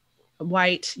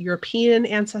white European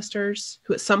ancestors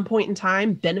who at some point in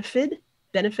time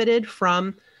benefited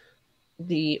from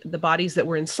the bodies that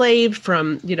were enslaved,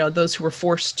 from those who were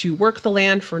forced to work the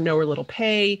land for no or little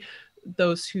pay,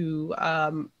 those who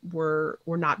were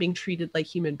not being treated like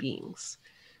human beings.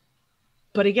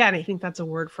 But again, I think that's a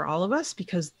word for all of us,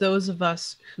 because those of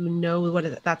us who know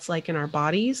what that's like in our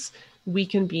bodies, we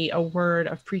can be a word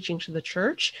of preaching to the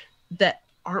church that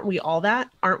aren't we all that?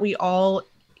 Aren't we all,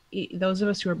 those of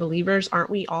us who are believers, aren't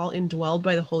we all indwelled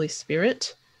by the Holy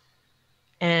Spirit?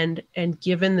 And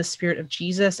given the Spirit of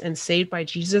Jesus and saved by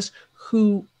Jesus,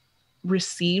 who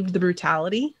received the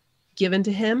brutality given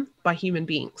to him by human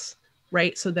beings,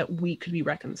 right? So that we could be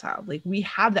reconciled. Like, we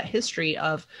have that history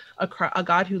of a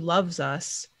God who loves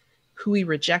us, who we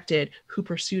rejected, who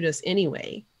pursued us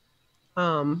anyway.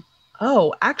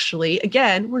 Actually,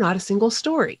 again, we're not a single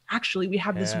story. Actually, we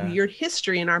have this weird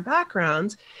history in our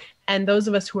backgrounds. And those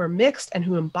of us who are mixed and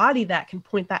who embody that can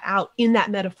point that out in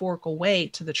that metaphorical way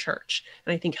to the church.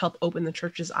 And I think help open the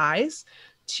church's eyes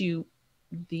to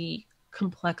the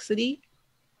complexity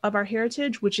of our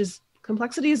heritage, which is,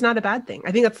 complexity is not a bad thing.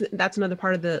 I think that's another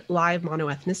part of the lie of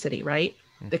monoethnicity, right?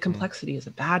 Mm-hmm. The complexity is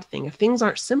a bad thing. If things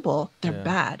aren't simple, they're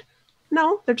bad.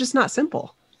 No, they're just not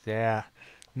simple. Yeah.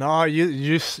 No,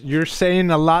 you're saying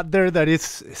a lot there that is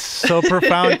so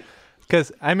profound.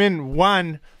 Because, I mean,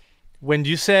 one, when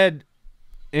you said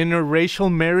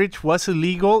interracial marriage was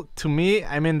illegal, to me,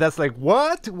 I mean, that's like,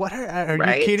 what? What are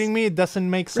you kidding me? It doesn't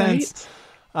make sense.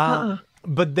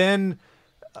 But then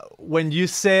when you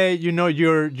say, you know,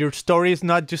 your story is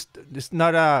not just, it's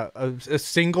not a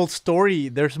single story.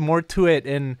 There's more to it.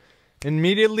 And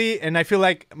immediately, and I feel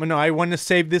like, you know, I want to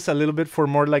save this a little bit for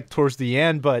more like towards the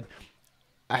end, but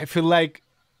I feel like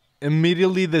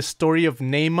immediately the story of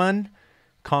Naaman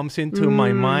comes into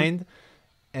my mind.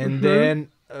 And then,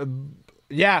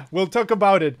 yeah, we'll talk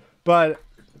about it. But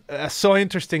so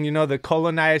interesting, you know, the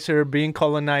colonizer being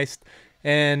colonized,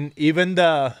 and even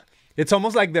it's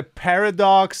almost like the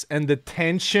paradox and the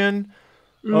tension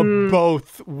of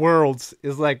both worlds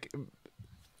is like,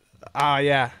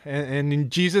 yeah. And in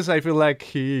Jesus, I feel like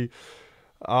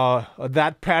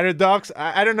that paradox,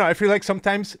 I don't know. I feel like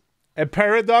sometimes a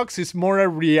paradox is more a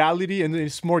reality and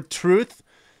it's more truth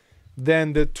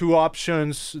than the two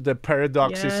options the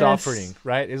paradox is offering,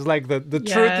 right? It's like the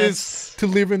truth is to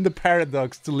live in the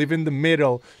paradox, to live in the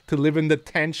middle, to live in the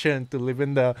tension, to live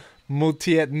in the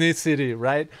multi-ethnicity,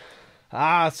 right?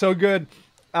 So good.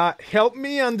 Help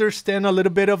me understand a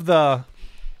little bit of the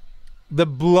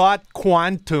blood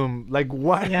quantum. Like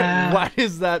what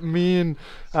does that mean?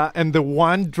 And the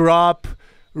one drop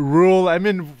rule. I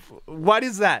mean, what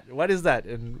is that?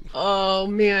 And oh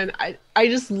man, I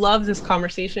just love this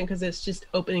conversation because it's just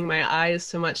opening my eyes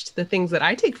so much to the things that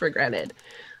I take for granted.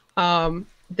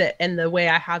 That and the way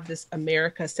I have this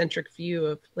America-centric view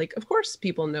of like, of course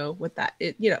people know what that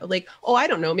is, you know, like, oh, I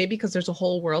don't know, maybe because there's a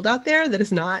whole world out there that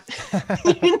is not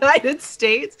United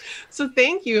States. So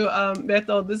thank you,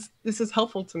 Beto. This is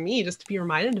helpful to me just to be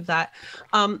reminded of that.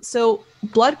 So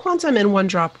blood quantum and one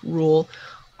drop rule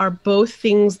are both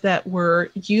things that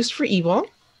were used for evil,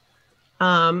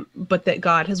 but that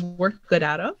God has worked good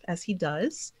out of, as he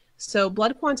does. So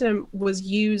blood quantum was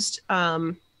used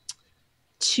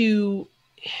to,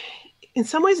 in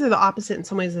some ways they're the opposite, in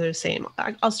some ways they're the same.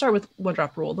 I'll start with one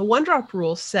drop rule. The one drop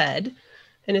rule said,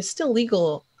 and it's still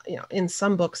legal, you know, in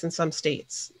some books in some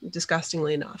states,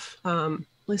 disgustingly enough. At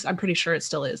least I'm pretty sure it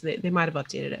still is. They might have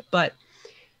updated it, but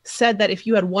said that if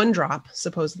you had one drop,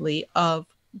 supposedly, of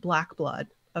black blood,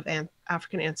 of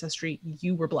African ancestry,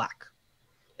 you were black.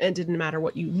 It didn't matter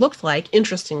what you looked like.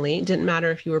 Interestingly, it didn't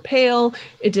matter if you were pale.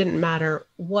 It didn't matter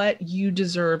what you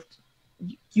deserved.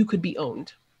 You could be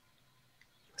owned.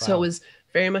 Wow. So it was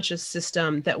very much a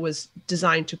system that was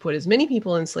designed to put as many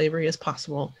people in slavery as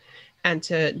possible and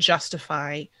to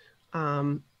justify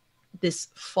this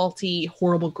faulty,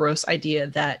 horrible, gross idea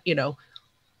that, you know,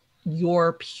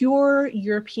 your pure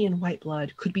European white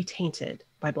blood could be tainted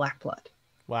by black blood.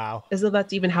 Wow. As though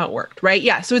that's even how it worked, right?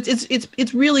 Yeah. So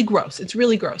it's really gross. It's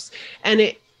really gross. And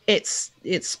it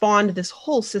spawned this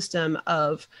whole system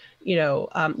of, you know,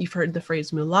 you've heard the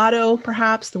phrase mulatto,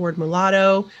 perhaps, the word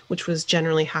mulatto, which was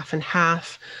generally half and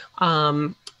half.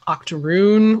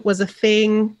 Octoroon was a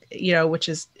thing, you know, which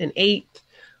is an eighth.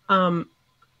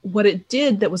 What it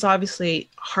did that was obviously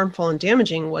harmful and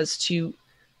damaging was to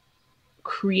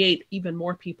create even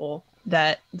more people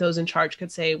that those in charge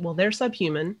could say, well, they're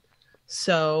subhuman,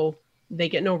 so they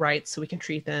get no rights, so we can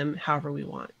treat them however we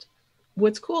want.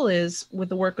 What's cool is with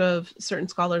the work of certain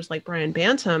scholars like Brian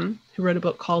Bantam, who wrote a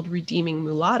book called Redeeming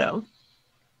Mulatto,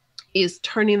 is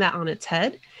turning that on its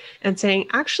head and saying,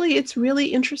 actually, it's really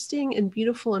interesting and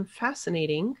beautiful and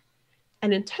fascinating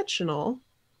and intentional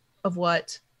of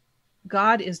what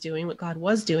God is doing, what God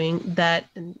was doing, that,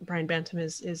 and Brian Bantam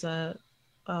is a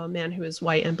man who is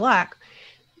white and black,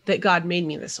 that God made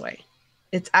me this way.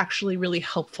 It's actually really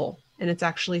helpful. And it's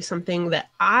actually something that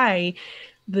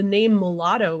the name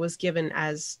mulatto was given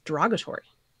as derogatory,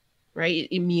 right?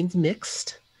 It means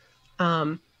mixed.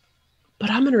 But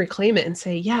I'm going to reclaim it and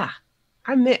say, yeah,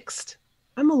 I'm mixed.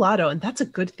 I'm mulatto. And that's a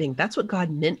good thing. That's what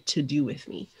God meant to do with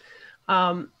me.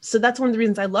 So that's one of the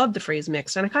reasons I love the phrase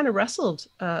mixed. And I kind of wrestled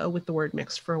with the word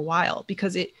mixed for a while,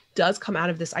 because it does come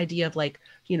out of this idea of like,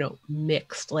 you know,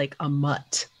 mixed, like a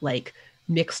mutt, like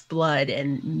mixed blood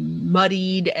and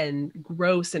muddied and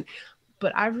gross.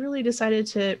 But I've really decided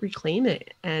to reclaim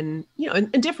it. And, you know,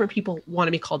 and different people want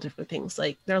to be called different things.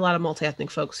 Like there are a lot of multi-ethnic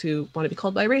folks who want to be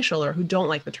called biracial or who don't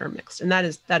like the term mixed. And that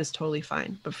is totally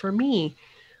fine. But for me,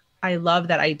 I love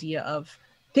that idea of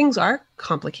things are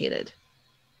complicated.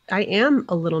 I am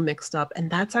a little mixed up, and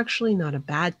that's actually not a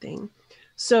bad thing.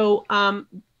 So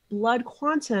blood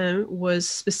quantum was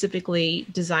specifically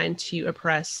designed to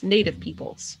oppress Native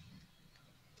peoples.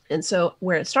 And so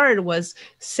where it started was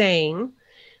saying,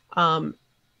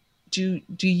 do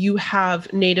you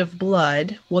have Native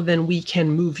blood? Well, then we can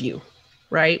move you,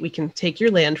 right? We can take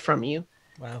your land from you.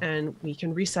 Wow. And we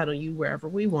can resettle you wherever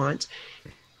we want.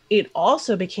 It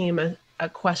also became a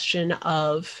question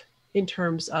of, in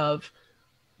terms of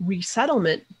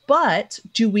resettlement, but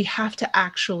do we have to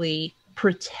actually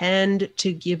pretend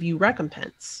to give you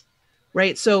recompense?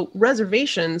 Right? So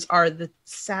reservations are the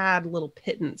sad little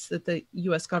pittance that the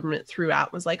U.S. government threw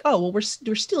out. Was like, oh, well, we're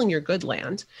stealing your good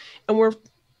land, and we're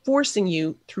forcing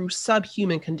you through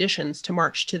subhuman conditions to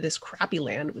march to this crappy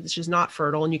land, which is not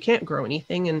fertile, and you can't grow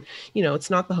anything, and it's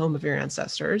not the home of your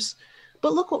ancestors.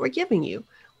 But look what we're giving you.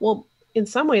 Well, in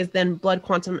some ways, then blood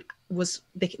quantum was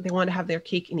they wanted to have their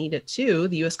cake and eat it too.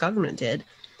 The U.S. government did.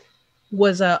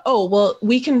 Was oh, well,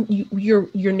 we can,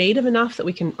 you're native enough that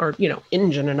we can, or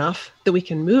Indian enough that we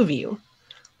can move you,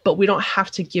 but we don't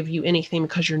have to give you anything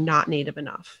because you're not native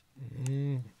enough.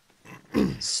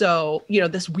 So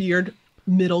this weird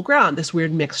middle ground, this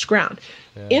weird mixed ground.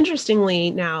 Yeah. Interestingly,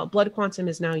 now blood quantum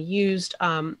is now used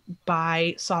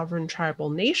by sovereign tribal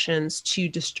nations to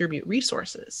distribute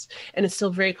resources, and it's still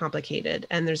very complicated.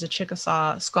 And there's a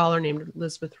Chickasaw scholar named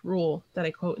Elizabeth Rule that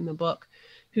I quote in the book,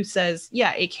 who says,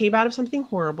 yeah, it came out of something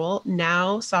horrible.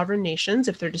 Now sovereign nations,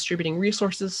 if they're distributing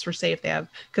resources for, say, if they have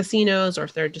casinos, or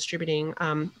if they're distributing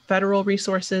federal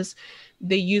resources,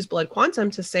 they use blood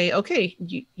quantum to say, okay,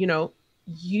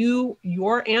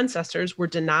 your ancestors were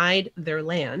denied their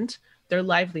land, their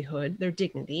livelihood, their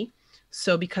dignity.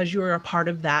 So because you're a part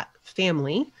of that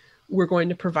family, we're going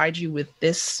to provide you with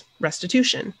this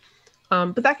restitution.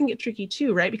 But that can get tricky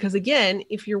too, right? Because again,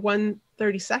 if you're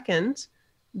 1/32nd,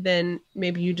 then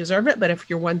maybe you deserve it. But if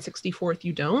you're 1/64th,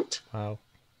 you don't. Wow.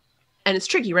 And it's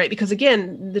tricky, right? Because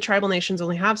again, the tribal nations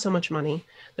only have so much money.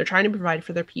 They're trying to provide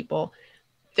for their people.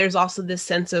 There's also this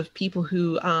sense of people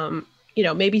who,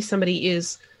 maybe somebody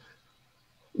is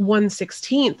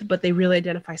 1/16th, but they really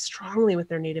identify strongly with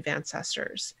their native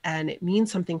ancestors, and it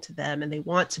means something to them, and they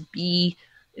want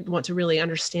to really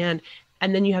understand.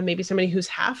 And then you have maybe somebody who's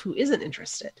half who isn't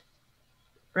interested.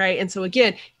 Right. And so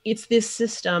again, it's this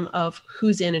system of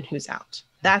who's in and who's out.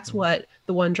 That's what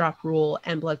the one drop rule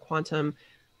and blood quantum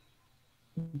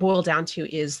boil down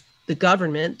to, is the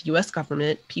government, the US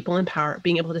government, people in power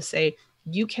being able to say,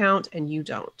 you count and you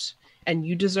don't. And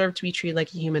you deserve to be treated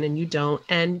like a human and you don't.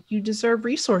 And you deserve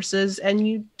resources and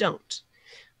you don't.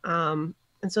 And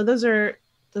so those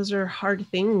are hard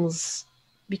things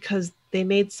because they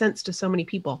made sense to so many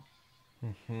people.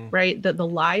 Mm-hmm. Right? The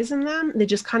lies in them, they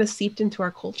just kind of seeped into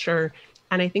our culture.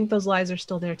 And I think those lies are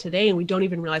still there today. And we don't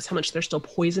even realize how much they're still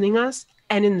poisoning us,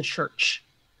 and in the church,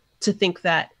 to think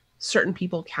that certain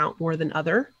people count more than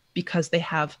other because they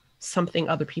have something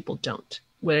other people don't,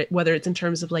 whether it's in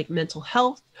terms of like mental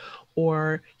health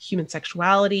or human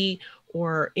sexuality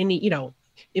or any,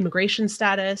 immigration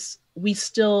status. We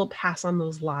still pass on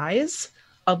those lies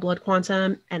of blood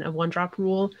quantum and of one drop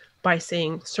rule by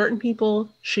saying certain people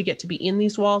should get to be in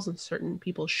these walls and certain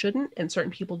people shouldn't, and certain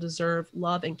people deserve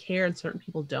love and care and certain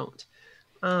people don't.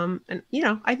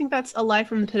 I think that's a lie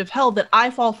from the pit of hell that I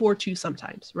fall for too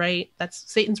sometimes, right?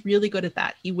 Satan's really good at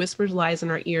that. He whispers lies in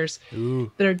our ears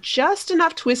that are just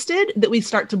enough twisted that we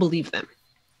start to believe them.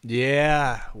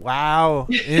 Yeah. Wow.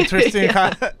 Interesting.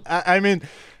 Yeah. I mean,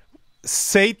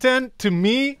 Satan, to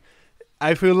me,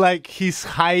 I feel like he's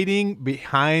hiding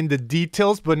behind the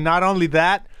details, but not only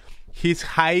that, he's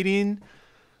hiding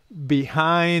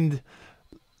behind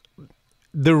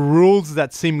the rules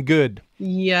that seem good.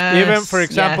 Yes. Even, for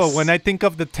example, when I think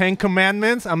of the 10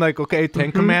 Commandments, I'm like, okay,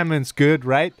 10 Commandments, good,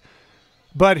 right?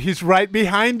 But he's right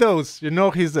behind those.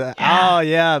 He's, oh,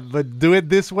 yeah, but do it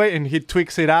this way. And he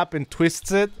tweaks it up and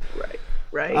twists it.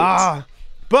 Right.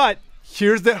 But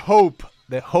here's the hope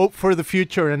for the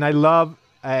future. And I love,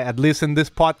 at least in this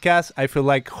podcast, I feel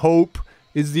like hope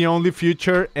is the only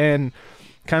future. And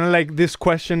kind of like this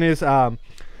question is,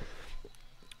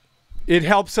 it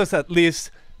helps us at least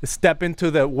step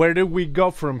into where do we go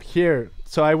from here?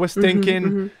 So I was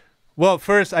thinking, well,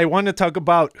 first I want to talk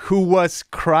about who was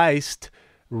Christ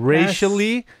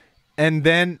racially, and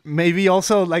then maybe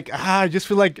also like, I just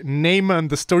feel like Naaman,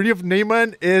 the story of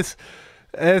Naaman is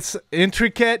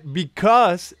intricate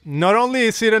because not only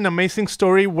is it an amazing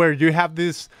story where you have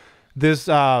this different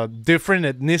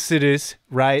ethnicities,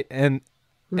 right? And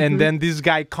then this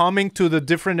guy coming to the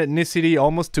different ethnicity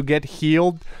almost to get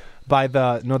healed by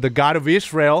the God of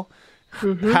Israel,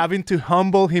 having to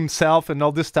humble himself and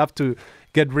all this stuff to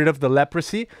get rid of the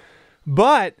leprosy.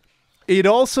 But it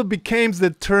also became the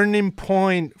turning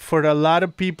point for a lot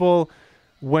of people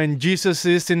when Jesus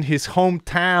is in his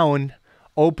hometown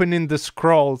opening the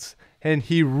scrolls, and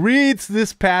he reads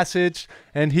this passage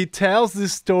and he tells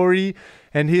this story,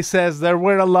 and he says there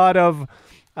were a lot of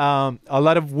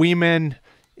women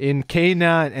in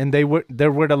Canaan, and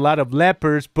there were a lot of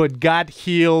lepers, but God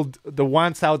healed the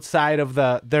ones outside of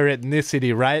their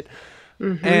ethnicity, right?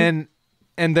 and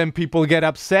then people get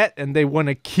upset and they want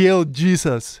to kill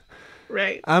Jesus.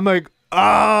 Right. I'm like,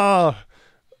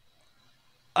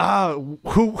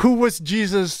 who was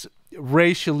Jesus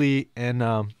racially, and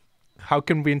how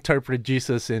can we interpret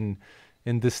Jesus in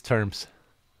these terms?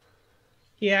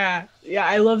 Yeah.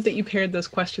 I love that you paired those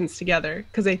questions together,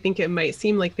 because I think it might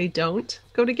seem like they don't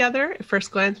go together at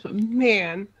first glance, but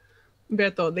man,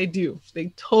 Beto, they do.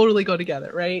 They totally go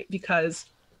together, right? Because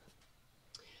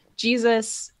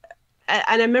Jesus,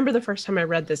 and I remember the first time I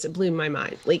read this, it blew my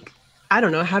mind. Like, I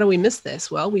don't know, how do we miss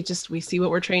this? Well, we see what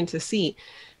we're trained to see.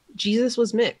 Jesus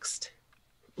was mixed,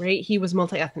 right? He was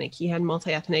multi-ethnic. He had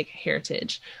multi-ethnic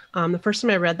heritage. The first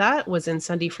time I read that was in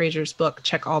Sunday Fraser's book,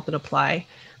 Check All But Apply.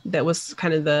 That was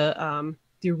kind of the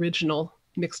original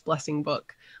mixed blessing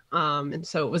book. And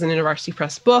so it was an InterVarsity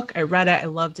Press book. I read it. I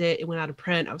loved it. It went out of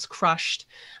print. I was crushed.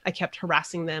 I kept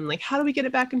harassing them, like, how do we get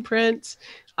it back in print?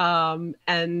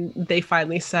 And they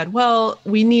finally said, well,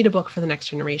 we need a book for the next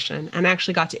generation. And I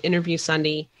actually got to interview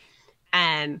Sunday,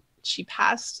 and she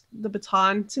passed the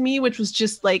baton to me, which was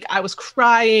just like, I was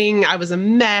crying. I was a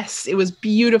mess. It was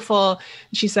beautiful.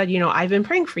 She said, I've been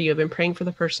praying for you. I've been praying for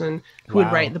the person who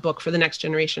would write the book for the next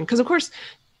generation. Because of course,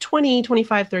 20,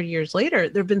 25, 30 years later,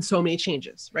 there have been so many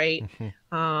changes, right?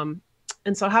 And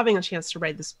so having a chance to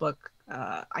write this book,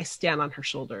 I stand on her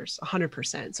shoulders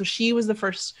 100%. So she was the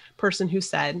first person who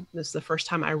said, this is the first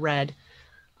time I read,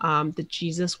 that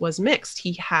Jesus was mixed.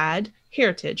 He had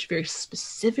heritage, very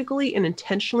specifically and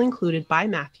intentionally included by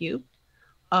Matthew,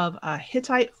 of a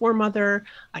Hittite foremother,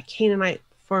 a Canaanite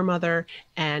foremother,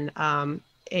 and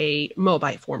a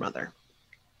Moabite foremother.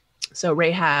 So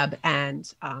Rahab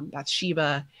and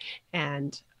Bathsheba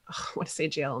and I want to say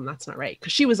Jael, and that's not right,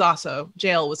 because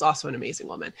Jael was also an amazing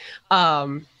woman.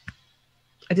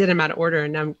 I did them out of order,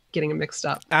 and now I'm getting them mixed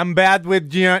up. I'm bad with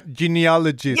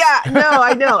genealogies. Yeah, no,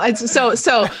 I know.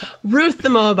 So Ruth the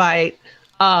Moabite,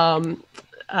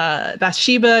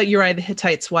 Bathsheba, Uriah the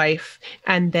Hittite's wife,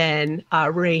 and then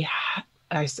Rahab.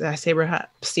 I say Rahab.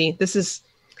 See,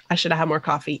 I should have had more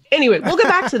coffee. Anyway, we'll get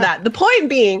back to that. The point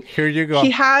being, here you go.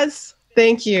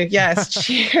 Thank you. Yes.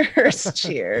 Cheers.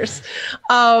 Cheers.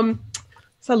 Salud.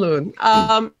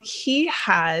 He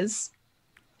has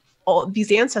all these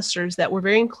ancestors that were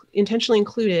very intentionally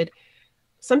included.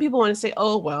 Some people want to say,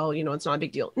 oh, well, it's not a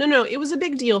big deal. No, it was a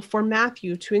big deal for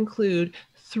Matthew to include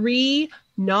 3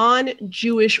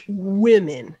 non-Jewish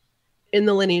women in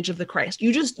the lineage of the Christ.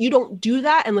 You don't do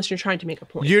that unless you're trying to make a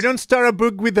point. You don't start a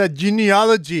book with a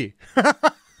genealogy.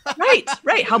 Right.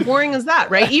 How boring is that,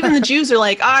 right? Even the Jews are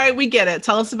like, all right, we get it.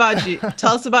 Tell us about Jesus.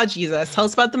 Tell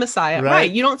us about the Messiah.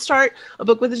 Right. You don't start a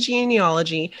book with a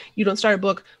genealogy. You don't start a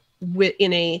book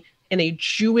in a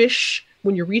Jewish,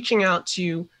 when you're reaching out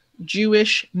to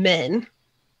Jewish men,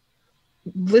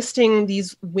 listing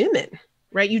these women,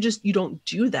 right? You don't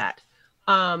do that.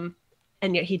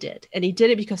 And yet he did. And he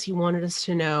did it because he wanted us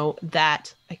to know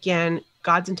that, again,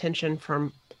 God's intention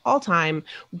from all time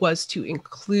was to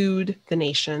include the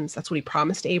nations. That's what he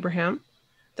promised Abraham.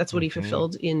 That's what he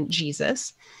fulfilled in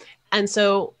Jesus. And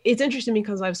so it's interesting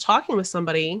because I was talking with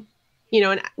somebody,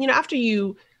 after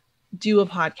you do a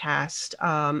podcast,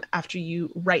 after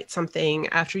you write something,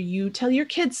 after you tell your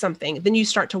kids something, then you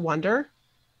start to wonder.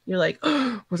 You're like,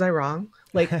 oh, was I wrong?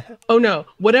 Like, oh no,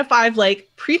 what if I've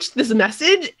preached this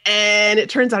message and it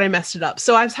turns out I messed it up?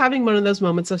 So I was having one of those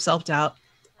moments of self-doubt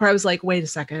where I was like, wait a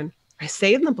second. I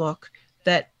say in the book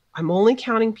that I'm only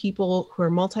counting people who are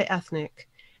multi-ethnic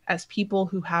as people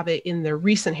who have it in their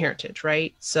recent heritage,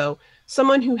 right? So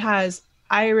someone who has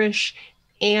Irish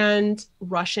and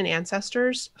Russian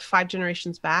ancestors 5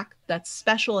 generations back, that's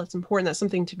special, that's important, that's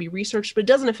something to be researched, but it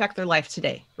doesn't affect their life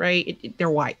today, right? They're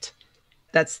white.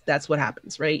 That's what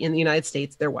happens, right? In the United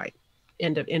States, they're white.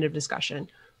 End of discussion,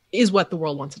 is what the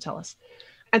world wants to tell us.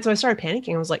 And so I started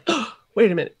panicking. I was like, oh,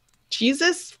 wait a minute.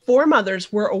 Jesus'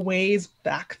 foremothers were a ways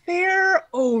back there.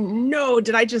 Oh no,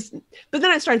 but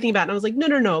then I started thinking about it and I was like,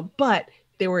 no, but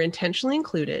they were intentionally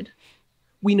included.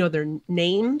 We know their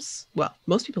names. Well,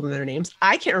 most people know their names.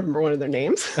 I can't remember one of their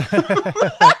names.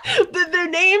 But their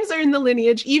names are in the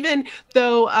lineage, even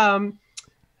though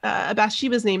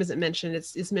Bathsheba's name isn't mentioned.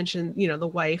 It's mentioned, the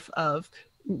wife of,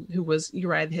 who was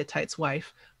Uriah the Hittite's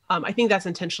wife. I think that's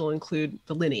intentional to include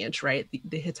the lineage, right?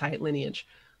 The Hittite lineage.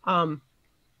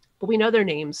 But we know their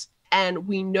names, and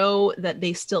we know that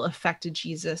they still affected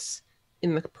Jesus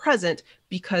in the present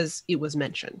because it was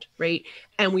mentioned, right?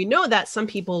 And we know that some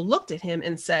people looked at him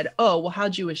and said, oh, well, how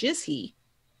Jewish is he?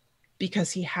 Because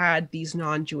he had these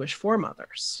non-Jewish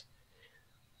foremothers.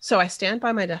 So I stand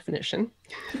by my definition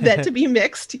that to be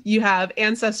mixed, you have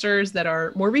ancestors that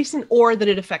are more recent or that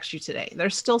it affects you today.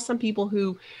 There's still some people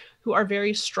who who are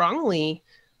very strongly,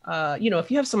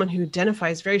 if you have someone who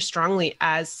identifies very strongly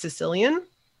as Sicilian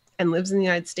and lives in the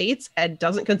United States and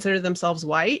doesn't consider themselves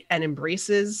white and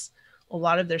embraces a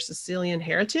lot of their Sicilian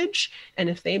heritage, and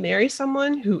if they marry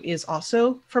someone who is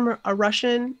also from a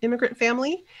Russian immigrant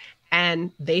family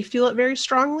and they feel it very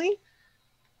strongly,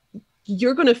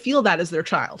 you're going to feel that as their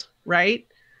child, right?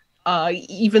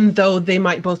 Even though they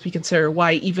might both be considered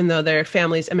white, even though their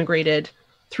families immigrated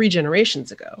 3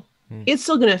 generations ago. It's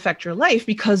still going to affect your life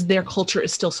because their culture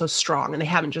is still so strong and they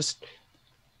haven't just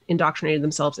indoctrinated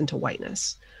themselves into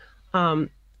whiteness.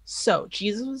 So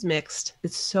Jesus was mixed.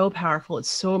 It's so powerful. It's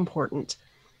so important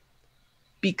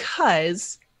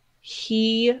because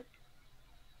he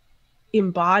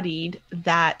embodied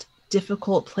that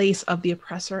difficult place of the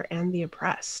oppressor and the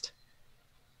oppressed.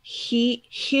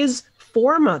 His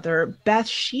foremother,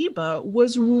 Bathsheba,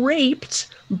 was raped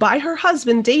by her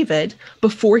husband, David,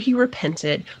 before he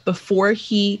repented, before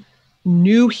he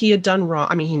knew he had done wrong.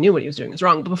 I mean, he knew what he was doing was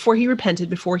wrong, but before he repented,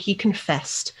 before he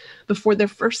confessed, before their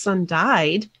first son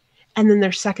died, and then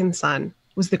their second son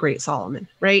was the great Solomon,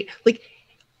 right? Like,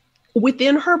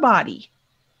 within her body,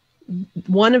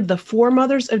 one of the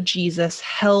foremothers of Jesus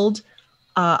held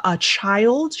a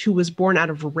child who was born out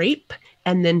of rape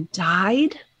and then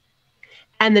died,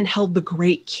 and then held the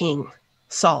great king,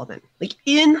 Solomon, like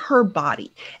in her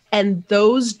body. And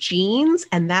those genes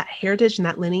and that heritage and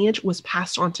that lineage was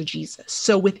passed on to Jesus.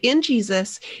 So within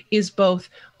Jesus is both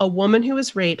a woman who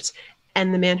was raped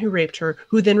and the man who raped her,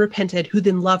 who then repented, who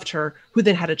then loved her, who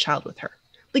then had a child with her.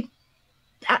 Like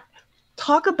that,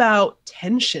 talk about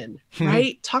tension,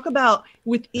 right? Talk about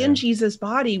within Jesus'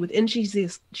 body, within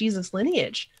Jesus'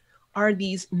 lineage, are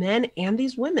these men and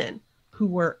these women who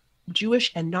were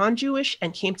Jewish and non-Jewish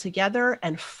and came together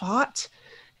and fought.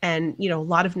 And, a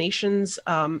lot of nations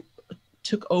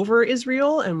took over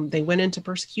Israel and they went into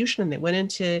persecution and they went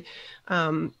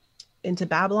into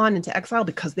Babylon, into exile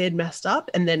because they had messed up.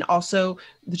 And then also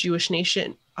the Jewish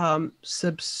nation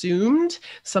subsumed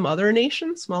some other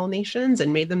nations, small nations,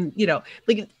 and made them,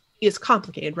 like it's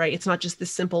complicated, right? It's not just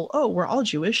this simple, oh, we're all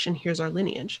Jewish and here's our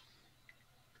lineage.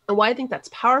 And why I think that's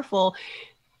powerful,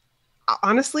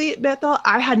 honestly, Beto,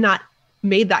 I had not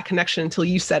made that connection until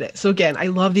you said it. So again, I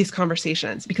love these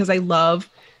conversations because I love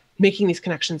making these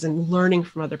connections and learning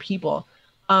from other people.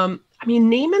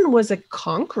 Naaman was a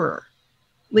conqueror.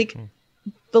 Like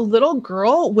the little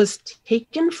girl was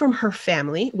taken from her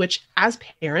family, which as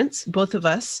parents, both of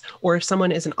us, or if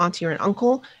someone is an auntie or an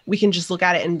uncle, we can just look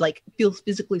at it and like feel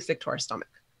physically sick to our stomach.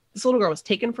 This little girl was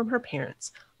taken from her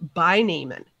parents by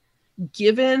Naaman,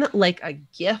 given like a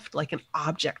gift, like an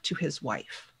object to his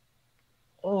wife.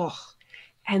 Oh,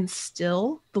 and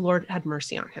still the Lord had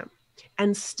mercy on him.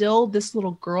 And still this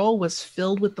little girl was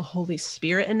filled with the Holy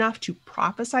Spirit enough to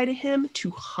prophesy to him,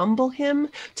 to humble him,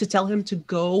 to tell him to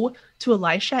go to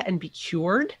Elisha and be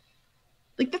cured.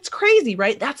 Like, that's crazy,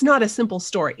 right? That's not a simple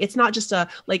story. It's not just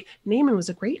Naaman was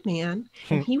a great man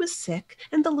and he was sick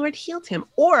and the Lord healed him.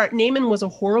 Or Naaman was a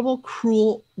horrible,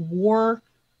 cruel war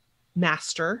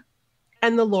master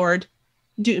and the Lord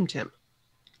doomed him.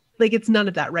 Like, it's none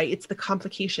of that, right? It's the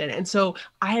complication. And so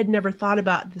I had never thought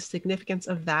about the significance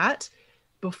of that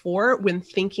before when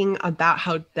thinking about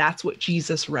how that's what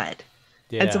Jesus read.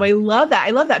 Yeah. And so I love that. I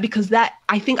love that because that,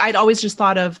 I think I'd always just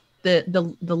thought of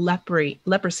the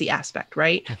leprosy aspect,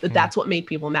 right? That's what made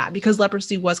people mad, because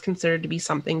leprosy was considered to be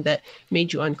something that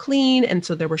made you unclean. And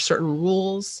so there were certain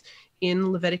rules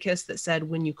in Leviticus that said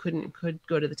when you could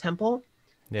go to the temple.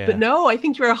 Yeah. But no, I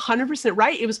think you're 100%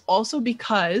 right. It was also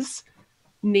because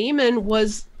Naaman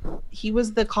was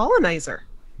the colonizer.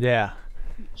 Yeah.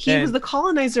 He was the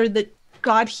colonizer that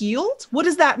God healed. What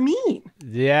does that mean?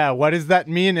 Yeah, what does that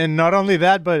mean? And not only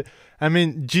that, but I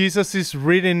mean, Jesus is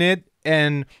reading it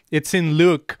and it's in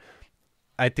Luke,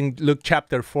 I think Luke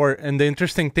chapter 4. And the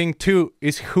interesting thing too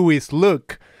is who is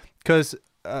Luke, because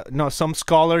some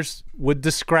scholars would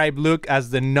describe Luke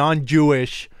as the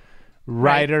non-Jewish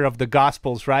writer of the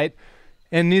Gospels, right?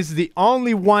 And is the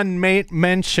only one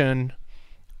mention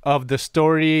of the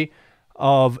story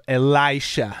of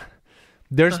Elisha.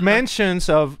 There's mentions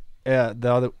of the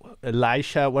other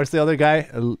Elisha. What's the other guy?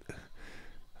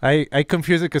 I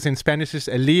confuse it because in Spanish it's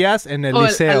Elias and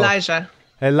Eliseo.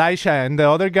 Elijah and the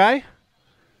other guy?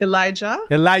 Elijah.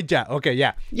 Okay,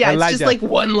 yeah. Yeah, Elijah. It's just like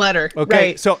one letter. Okay,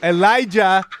 right. So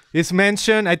Elijah is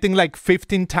mentioned, I think, like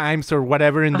 15 times or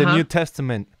whatever in the New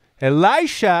Testament.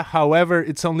 Elisha, however,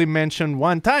 it's only mentioned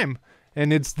one time.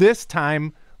 And it's this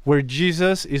time where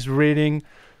Jesus is reading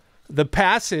the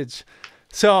passage.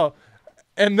 So,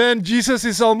 and then Jesus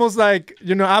is almost like,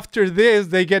 after this,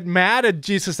 they get mad at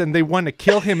Jesus and they want to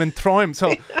kill him and throw him.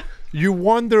 So you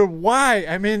wonder why.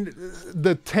 I mean,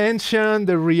 the tension,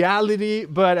 the reality,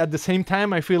 but at the same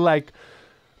time, I feel like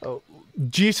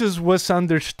Jesus was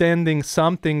understanding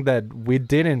something that we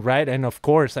didn't, right? And of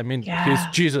course, I mean, he's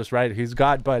Jesus, right? He's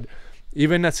God, but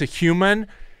even as a human,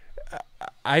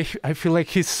 I feel like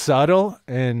he's subtle,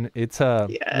 and it's a,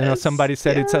 somebody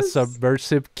said it's a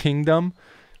subversive kingdom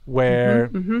where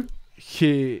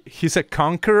he's a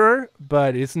conqueror,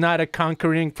 but it's not a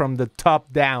conquering from the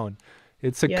top down.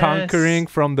 It's a conquering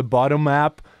from the bottom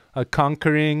up, a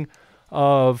conquering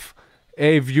of,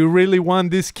 hey, if you really want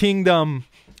this kingdom,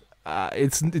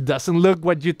 it doesn't look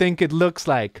what you think it looks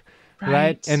like,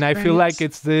 right? And I feel like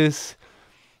it's this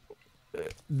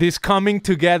coming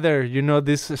together,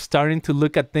 this starting to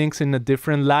look at things in a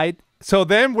different light. So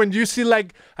then when you see,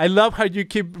 like, I love how you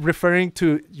keep referring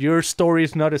to your story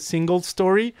is not a single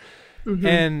story.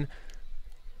 And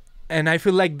I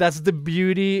feel like that's the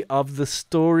beauty of the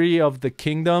story of the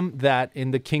kingdom, that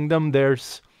in the kingdom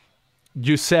there's,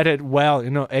 you said it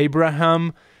well,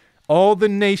 Abraham, all the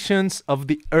nations of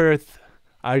the earth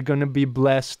are going to be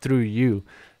blessed through you,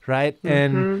 right?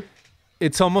 And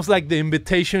it's almost like the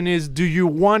invitation is, do you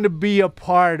want to be a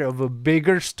part of a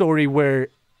bigger story where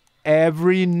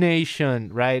every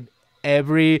nation, right,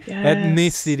 every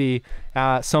ethnicity,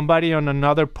 somebody on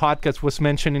another podcast was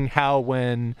mentioning how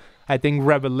when I think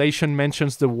Revelation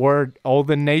mentions the word all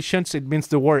the nations, it means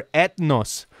the word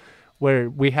ethnos, where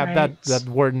we have that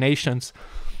word nations.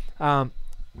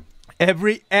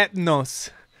 Every ethnos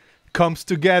comes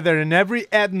together, and every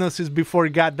ethnos is before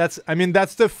God. That's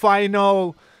the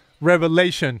final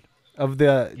revelation of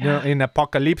the, in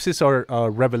Apocalypse or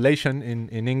Revelation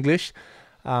in English.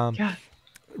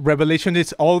 Revelation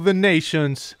is all the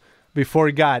nations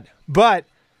before God. But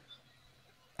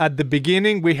at the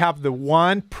beginning, we have the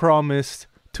one promise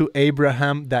to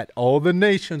Abraham that all the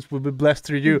nations will be blessed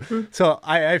through you. So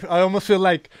I almost feel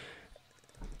like,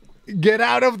 get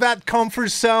out of that comfort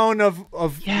zone of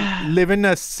living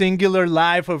a singular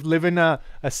life, of living a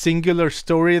singular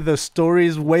story. The story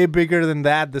is way bigger than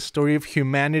that. The story of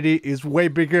humanity is way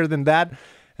bigger than that.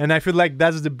 And I feel like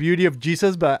that's the beauty of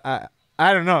Jesus. But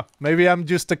I don't know. Maybe I'm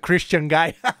just a Christian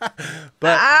guy.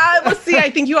 But well, see, I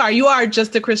think you are. You are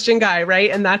just a Christian guy, right?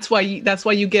 And that's why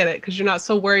you get it, because you're not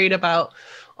so worried about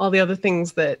all the other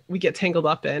things that we get tangled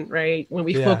up in, right? When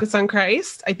we focus on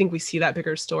Christ, I think we see that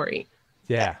bigger story.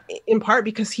 Yeah. In part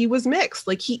because he was mixed.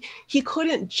 Like he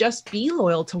couldn't just be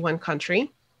loyal to one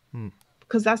country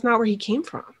because that's not where he came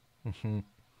from.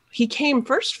 He came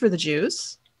first for the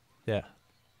Jews. Yeah.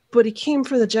 But he came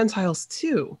for the Gentiles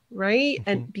too, right?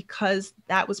 And because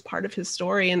that was part of his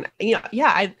story. And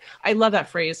I love that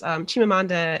phrase.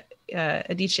 Chimamanda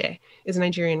Adichie is a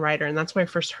Nigerian writer, and that's where I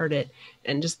first heard it.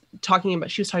 And just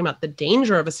she was talking about the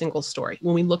danger of a single story.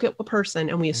 When we look at a person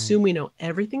and we assume we know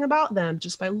everything about them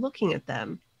just by looking at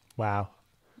them. Wow.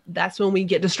 That's when we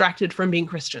get distracted from being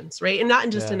Christians, right? And not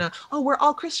just in we're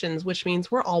all Christians, which means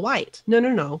we're all white.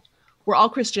 No. We're all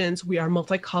Christians. We are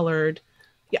multicolored.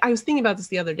 Yeah, I was thinking about this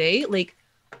the other day. Like,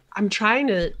 I'm trying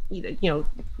to,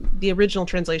 the original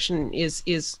translation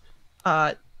is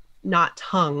not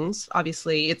tongues.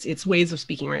 Obviously, it's ways of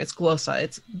speaking, right? It's glossa.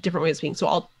 It's different ways of speaking. So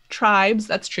all tribes,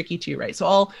 that's tricky too, right? So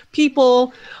all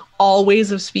people, all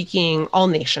ways of speaking, all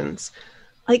nations.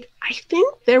 Like, I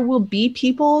think there will be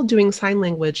people doing sign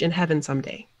language in heaven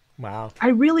someday. Wow. I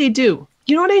really do.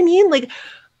 You know what I mean? Like,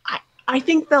 I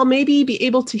think they'll maybe be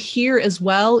able to hear as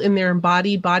well in their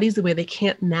embodied bodies the way they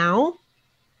can't now,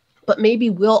 but maybe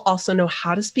we'll also know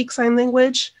how to speak sign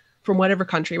language from whatever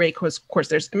country, right? Because, of course,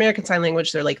 there's American Sign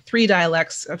Language. There are like 3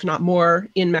 dialects, if not more,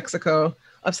 in Mexico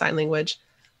of sign language.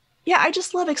 Yeah, I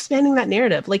just love expanding that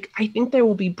narrative. Like, I think there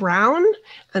will be brown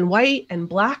and white and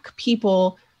black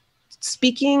people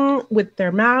speaking with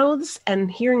their mouths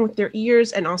and hearing with their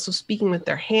ears, and also speaking with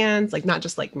their hands, like not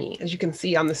just like me, as you can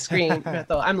see on the screen,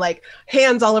 Beto, I'm like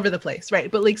hands all over the place, right?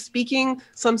 But like speaking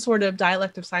some sort of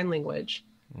dialect of sign language.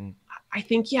 I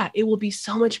think, it will be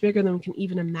so much bigger than we can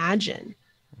even imagine.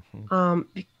 And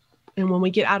when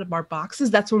we get out of our boxes,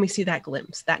 that's when we see that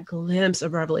glimpse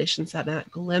of Revelation 7,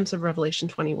 that glimpse of Revelation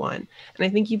 21. And I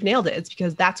think you've nailed it. It's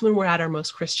because that's when we're at our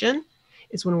most Christian,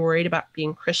 is when we're worried about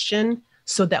being Christian,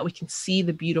 so that we can see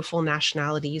the beautiful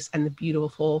nationalities and the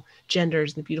beautiful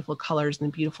genders, and the beautiful colors and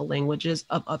the beautiful languages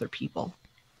of other people.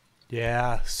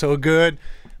 Yeah, so good.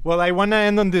 Well, I want to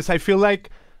end on this. I feel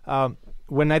like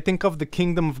when I think of the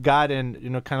kingdom of God and,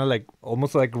 kind of like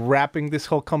almost like wrapping this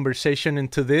whole conversation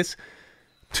into this,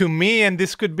 to me, and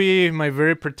this could be my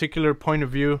very particular point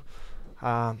of view,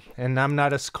 and I'm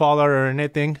not a scholar or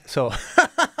anything, so,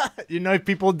 if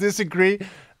people disagree,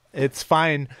 it's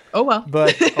fine. Oh, well.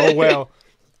 But, oh, well.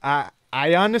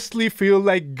 I honestly feel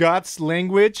like God's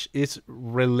language is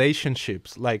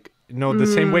relationships. Like, the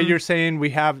same way you're saying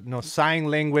we have sign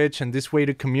language and this way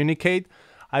to communicate.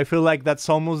 I feel like that's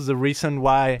almost the reason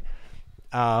why,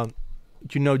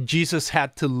 Jesus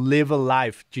had to live a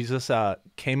life. Jesus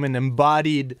came and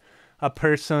embodied a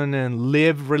person and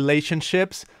lived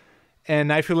relationships.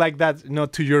 And I feel like that,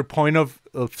 to your point of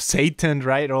Satan,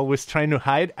 right? Always trying to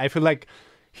hide. I feel like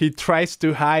he tries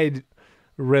to hide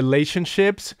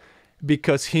relationships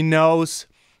because he knows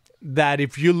that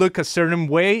if you look a certain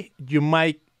way, you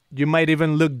might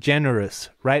even look generous,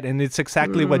 right? And it's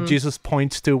exactly what Jesus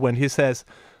points to when he says,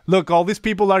 look, all these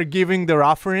people are giving their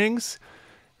offerings.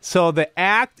 So the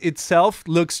act itself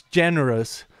looks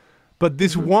generous. But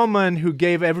this woman who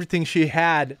gave everything she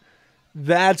had,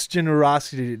 that's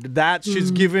generosity. That she's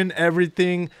given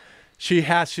everything she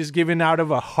has. She's given out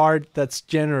of a heart that's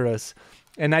generous.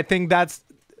 And I think that's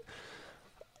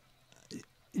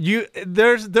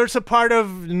there's a part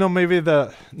of maybe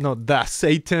the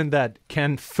Satan that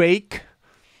can fake,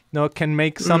 can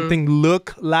make something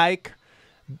look like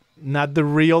not the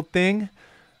real thing,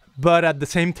 but at the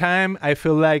same time I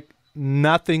feel like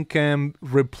nothing can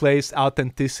replace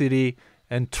authenticity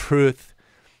and truth,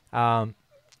 and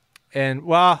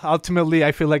ultimately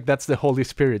I feel like that's the Holy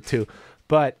Spirit too,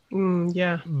 but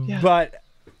but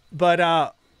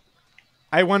I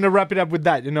want to wrap it up with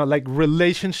that, like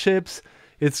relationships.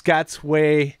 It's God's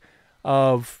way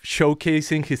of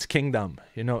showcasing his kingdom,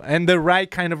 and the right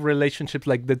kind of relationships,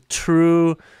 like the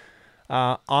true,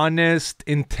 honest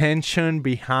intention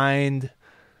behind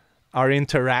our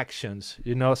interactions,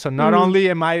 So not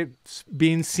only am I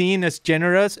being seen as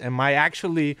generous, do I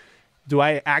actually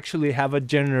have a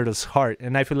generous heart?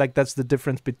 And I feel like that's the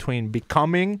difference between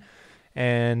becoming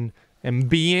and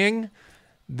being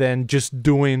than just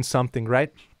doing something,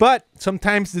 right? But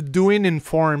sometimes the doing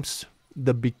informs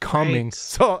the becoming, right.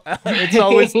 So it's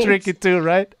always tricky too,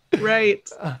 right? Right.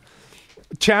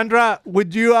 Chandra,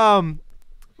 would you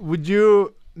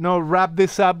wrap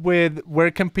this up with where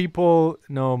can people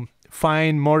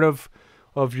find more of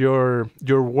your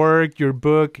work, your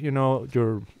book,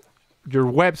 your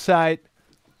website?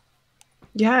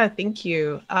 Yeah, thank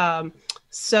you.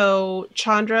 So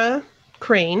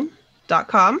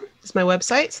ChandraCrane.com is my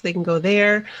website, so they can go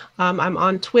there. I'm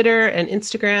on Twitter and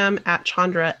Instagram at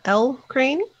Chandra L.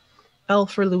 Crane, L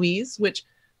for Louise, which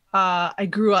I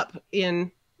grew up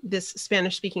in this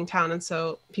Spanish-speaking town, and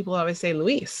so people always say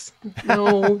Luis.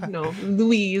 No,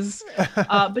 Louise.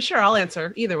 But sure, I'll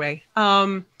answer either way.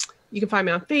 You can find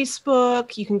me on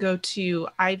Facebook. You can go to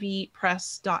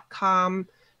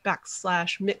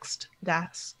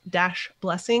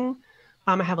ivypress.com/mixed-blessing.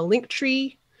 I have a link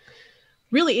tree.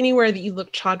 Really, anywhere that you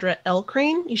look Chandra L.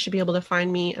 Crane, you should be able to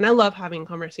find me. And I love having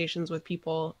conversations with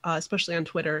people, especially on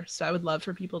Twitter. So I would love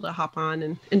for people to hop on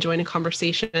and join a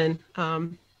conversation.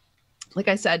 Like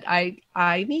I said,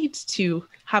 I need to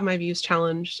have my views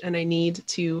challenged, and I need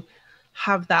to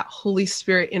have that Holy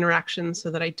Spirit interaction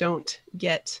so that I don't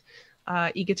get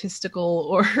egotistical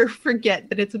or forget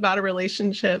that it's about a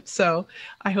relationship. So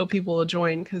I hope people will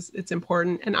join because it's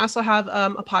important. And I also have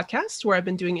a podcast where I've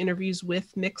been doing interviews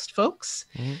with mixed folks.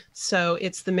 So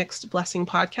it's the Mixed Blessing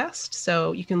Podcast.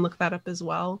 So you can look that up as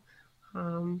well.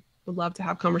 Would love to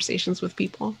have conversations with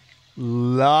people.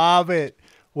 Love it.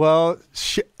 Well,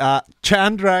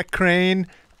 Chandra Crane,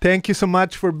 thank you so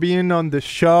much for being on the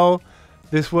show.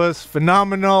 This was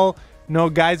phenomenal.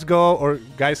 Guys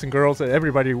and girls,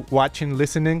 everybody watching,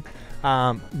 listening,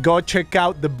 go check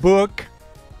out the book.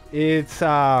 It's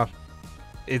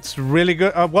really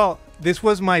good. This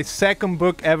was my second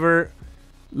book ever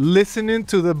listening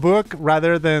to the book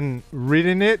rather than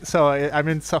reading it. So,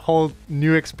 it's a whole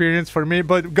new experience for me.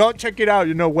 But go check it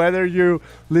out, whether you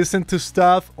listen to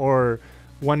stuff or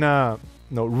want to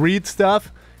read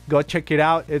stuff, go check it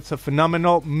out. It's a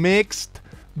phenomenal Mixed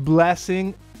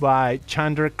Blessing by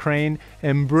Chandra Crane,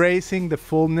 embracing the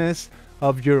fullness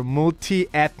of your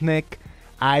multi-ethnic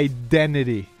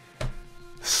identity.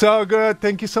 So good.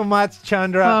 Thank you so much,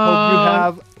 Chandra. Hope you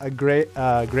have a great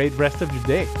rest of your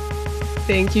day.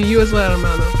 Thank you. You as well,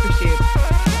 hermano. Appreciate it.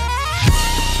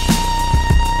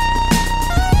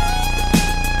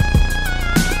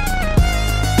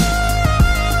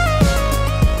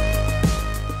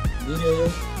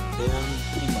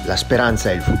 La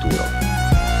speranza è il futuro.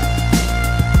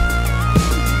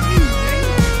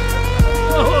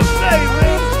 Oh,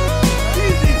 baby.